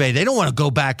motivated. They don't want to go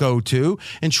back 0-2.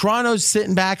 And Toronto's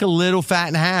sitting back a little fat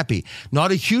and happy.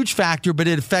 Not a huge factor, but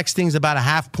it affects things about a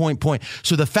half point.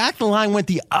 So the fact the line went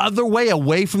the other way,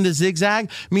 away from the zigzag,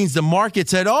 means the market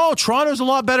said, oh, Toronto's a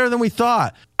lot better than we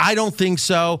thought. I don't think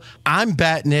so. I'm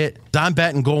betting it. I'm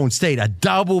betting Golden State, a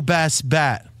double best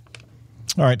bet.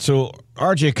 All right, so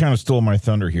RJ kind of stole my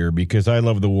thunder here because I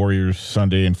love the Warriors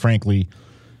Sunday, and frankly,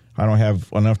 I don't have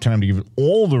enough time to give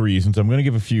all the reasons. I'm going to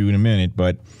give a few in a minute,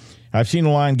 but I've seen the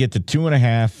line get to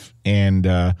 2.5, and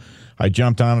I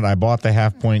jumped on it. I bought the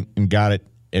half point and got it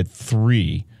at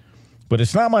 3. But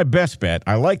it's not my best bet.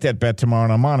 I like that bet tomorrow,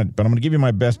 and I'm on it. But I'm going to give you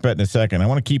my best bet in a second. I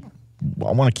want to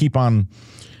keep on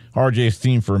RJ's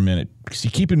theme for a minute. Because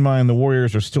you keep in mind the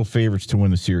Warriors are still favorites to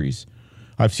win the series.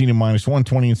 I've seen them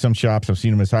 -120 in some shops. I've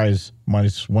seen them as high as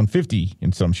 -150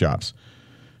 in some shops.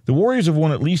 The Warriors have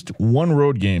won at least one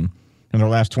road game in their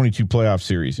last 22 playoff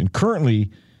series. And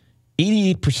currently,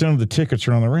 88% of the tickets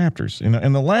are on the Raptors.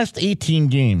 In the last 18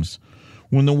 games,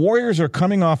 when the Warriors are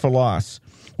coming off a loss,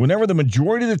 whenever the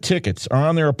majority of the tickets are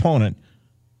on their opponent,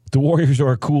 the Warriors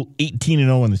are a cool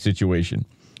 18-0 in the situation.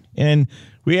 And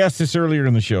we asked this earlier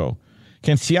in the show.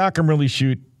 Can Siakam really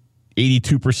shoot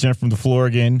 82% from the floor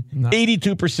again? No.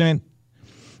 82%.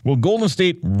 Will Golden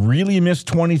State really miss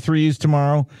 23s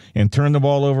tomorrow and turn the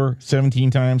ball over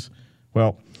 17 times?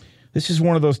 Well, this is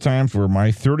one of those times where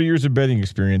my 30 years of betting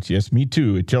experience, yes, me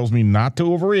too, it tells me not to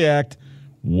overreact.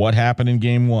 What happened in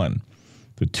Game 1?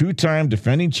 The two-time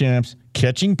defending champs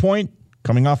catching point,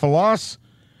 coming off a loss.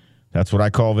 That's what I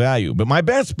call value. But my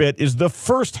best bet is the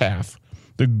first half.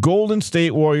 The Golden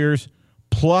State Warriors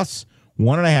plus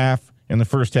 1.5 in the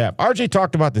first half. RJ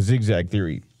talked about the zigzag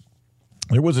theory.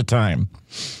 There was a time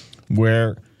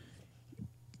where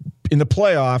in the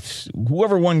playoffs,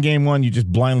 whoever won Game 1, you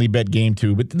just blindly bet Game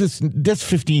 2. But that's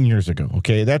 15 years ago,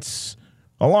 okay? That's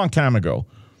a long time ago.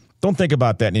 Don't think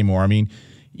about that anymore. I mean,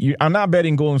 I'm not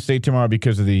betting Golden State tomorrow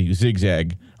because of the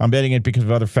zigzag. I'm betting it because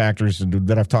of other factors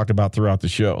that I've talked about throughout the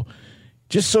show.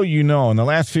 Just so you know, in the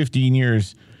last 15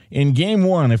 years, in Game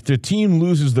 1, if the team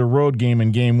loses their road game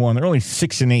in Game 1, they're only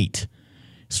 6-8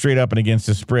 straight up and against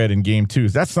the spread in Game 2.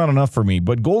 That's not enough for me.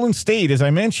 But Golden State, as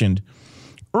I mentioned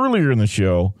earlier in the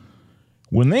show,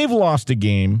 when they've lost a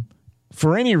game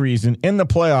for any reason in the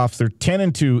playoffs, they're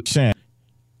 10-2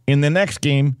 in the next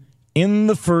game in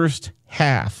the first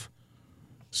half.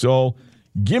 So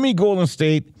give me Golden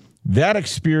State, that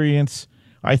experience.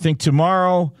 I think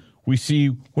tomorrow we see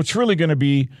what's really going to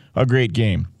be a great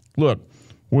game. Look,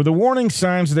 were the warning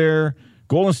signs there?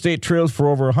 Golden State trails for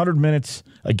over 100 minutes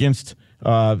against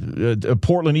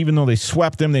Portland, even though they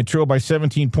swept them. They trailed by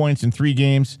 17 points in 3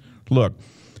 games. Look,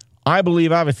 I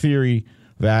have a theory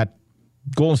that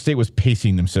Golden State was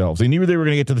pacing themselves. They knew they were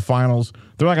going to get to the finals.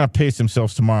 They're not going to pace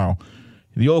themselves tomorrow.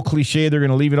 The old cliche, they're going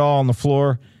to leave it all on the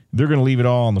floor. They're going to leave it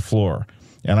all on the floor.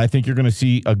 And I think you're going to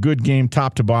see a good game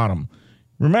top to bottom.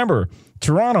 Remember,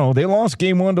 Toronto, they lost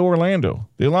Game 1 to Orlando.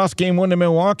 They lost Game 1 to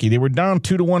Milwaukee. They were down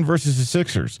 2-1 versus the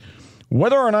Sixers.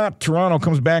 Whether or not Toronto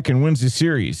comes back and wins the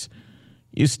series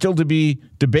is still to be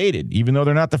debated, even though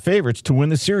they're not the favorites to win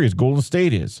the series. Golden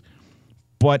State is.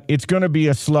 But it's going to be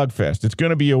a slugfest. It's going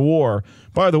to be a war.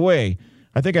 By the way,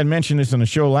 I think I mentioned this on the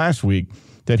show last week,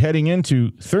 that heading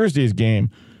into Thursday's game,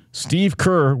 Steve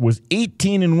Kerr was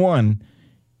 18-1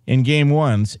 in Game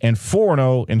 1s and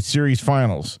 4-0 in series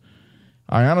finals.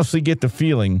 I honestly get the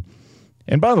feeling,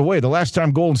 and by the way, the last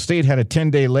time Golden State had a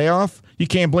 10-day layoff, you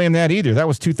can't blame that either. That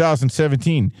was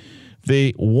 2017.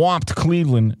 They whopped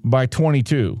Cleveland by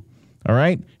 22. All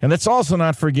right? And let's also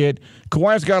not forget,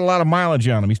 Kawhi's got a lot of mileage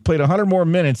on him. He's played 100 more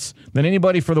minutes than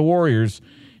anybody for the Warriors,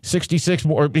 66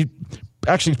 more.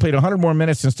 Actually, he's played 100 more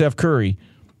minutes than Steph Curry,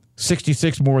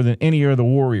 66 more than any of the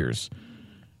Warriors.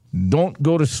 Don't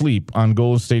go to sleep on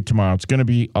Golden State tomorrow. It's going to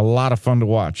be a lot of fun to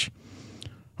watch.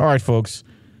 All right, folks.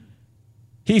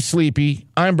 He's sleepy.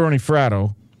 I'm Bernie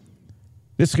Fratto.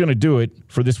 This is going to do it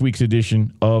for this week's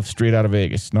edition of Straight Outta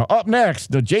Vegas. Now, up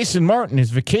next, Jason Martin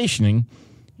is vacationing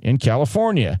in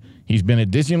California. He's been at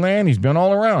Disneyland. He's been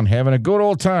all around having a good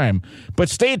old time. But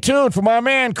stay tuned for my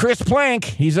man, Chris Plank.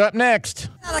 He's up next.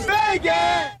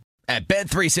 Vegas! At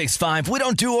Bet365, we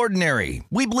don't do ordinary.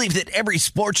 We believe that every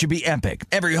sport should be epic.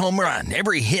 Every home run,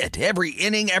 every hit, every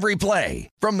inning, every play.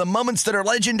 From the moments that are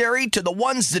legendary to the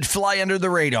ones that fly under the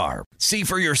radar. See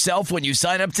for yourself when you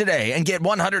sign up today and get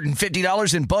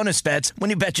 $150 in bonus bets when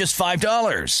you bet just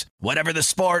 $5. Whatever the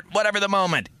sport, whatever the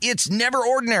moment, it's never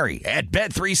ordinary at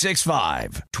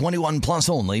Bet365. 21 plus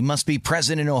only. Must be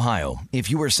present in Ohio.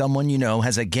 If you or someone you know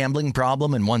has a gambling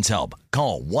problem and wants help,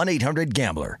 call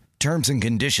 1-800-GAMBLER. Terms and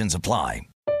conditions apply.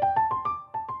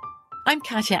 I'm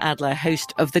Katya Adler,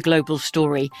 host of The Global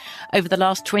Story. Over the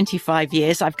last 25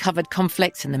 years, I've covered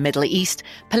conflicts in the Middle East,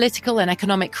 political and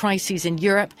economic crises in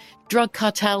Europe, drug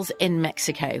cartels in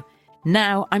Mexico.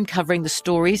 Now I'm covering the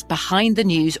stories behind the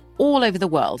news all over the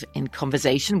world in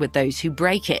conversation with those who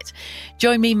break it.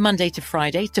 Join me Monday to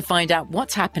Friday to find out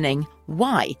what's happening,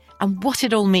 why, and what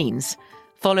it all means.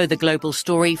 Follow The Global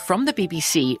Story from the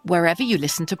BBC wherever you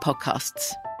listen to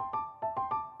podcasts.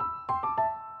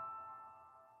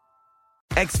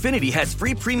 Xfinity has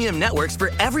free premium networks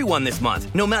for everyone this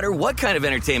month, no matter what kind of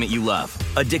entertainment you love.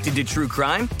 Addicted to true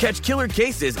crime? Catch killer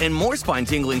cases and more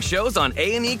spine-tingling shows on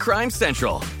A&E Crime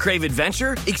Central. Crave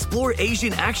adventure? Explore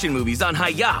Asian action movies on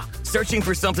Hi-YAH. Searching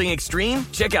for something extreme?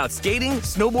 Check out skating,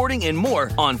 snowboarding, and more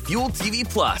on Fuel TV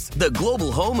Plus, the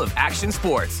global home of action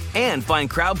sports. And find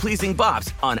crowd-pleasing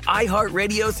bops on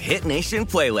iHeartRadio's Hit Nation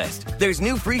playlist. There's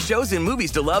new free shows and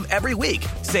movies to love every week.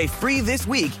 Say free this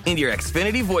week in your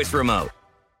Xfinity voice remote.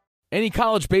 Any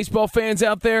college baseball fans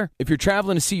out there? If you're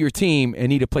traveling to see your team and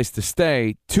need a place to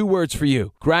stay, 2 words for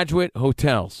you: Graduate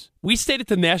Hotels. We stayed at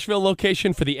the Nashville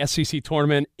location for the SEC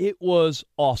tournament. It was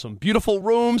awesome. Beautiful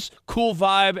rooms, cool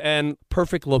vibe, and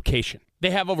perfect location. They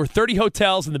have over 30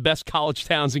 hotels in the best college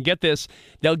towns, and get this,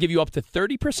 they'll give you up to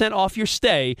 30% off your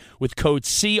stay with code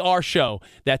CRSHOW.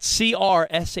 That's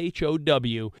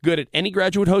CRSHOW. Good at any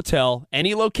Graduate Hotel,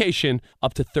 any location,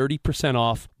 up to 30%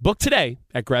 off. Book today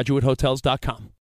at graduatehotels.com.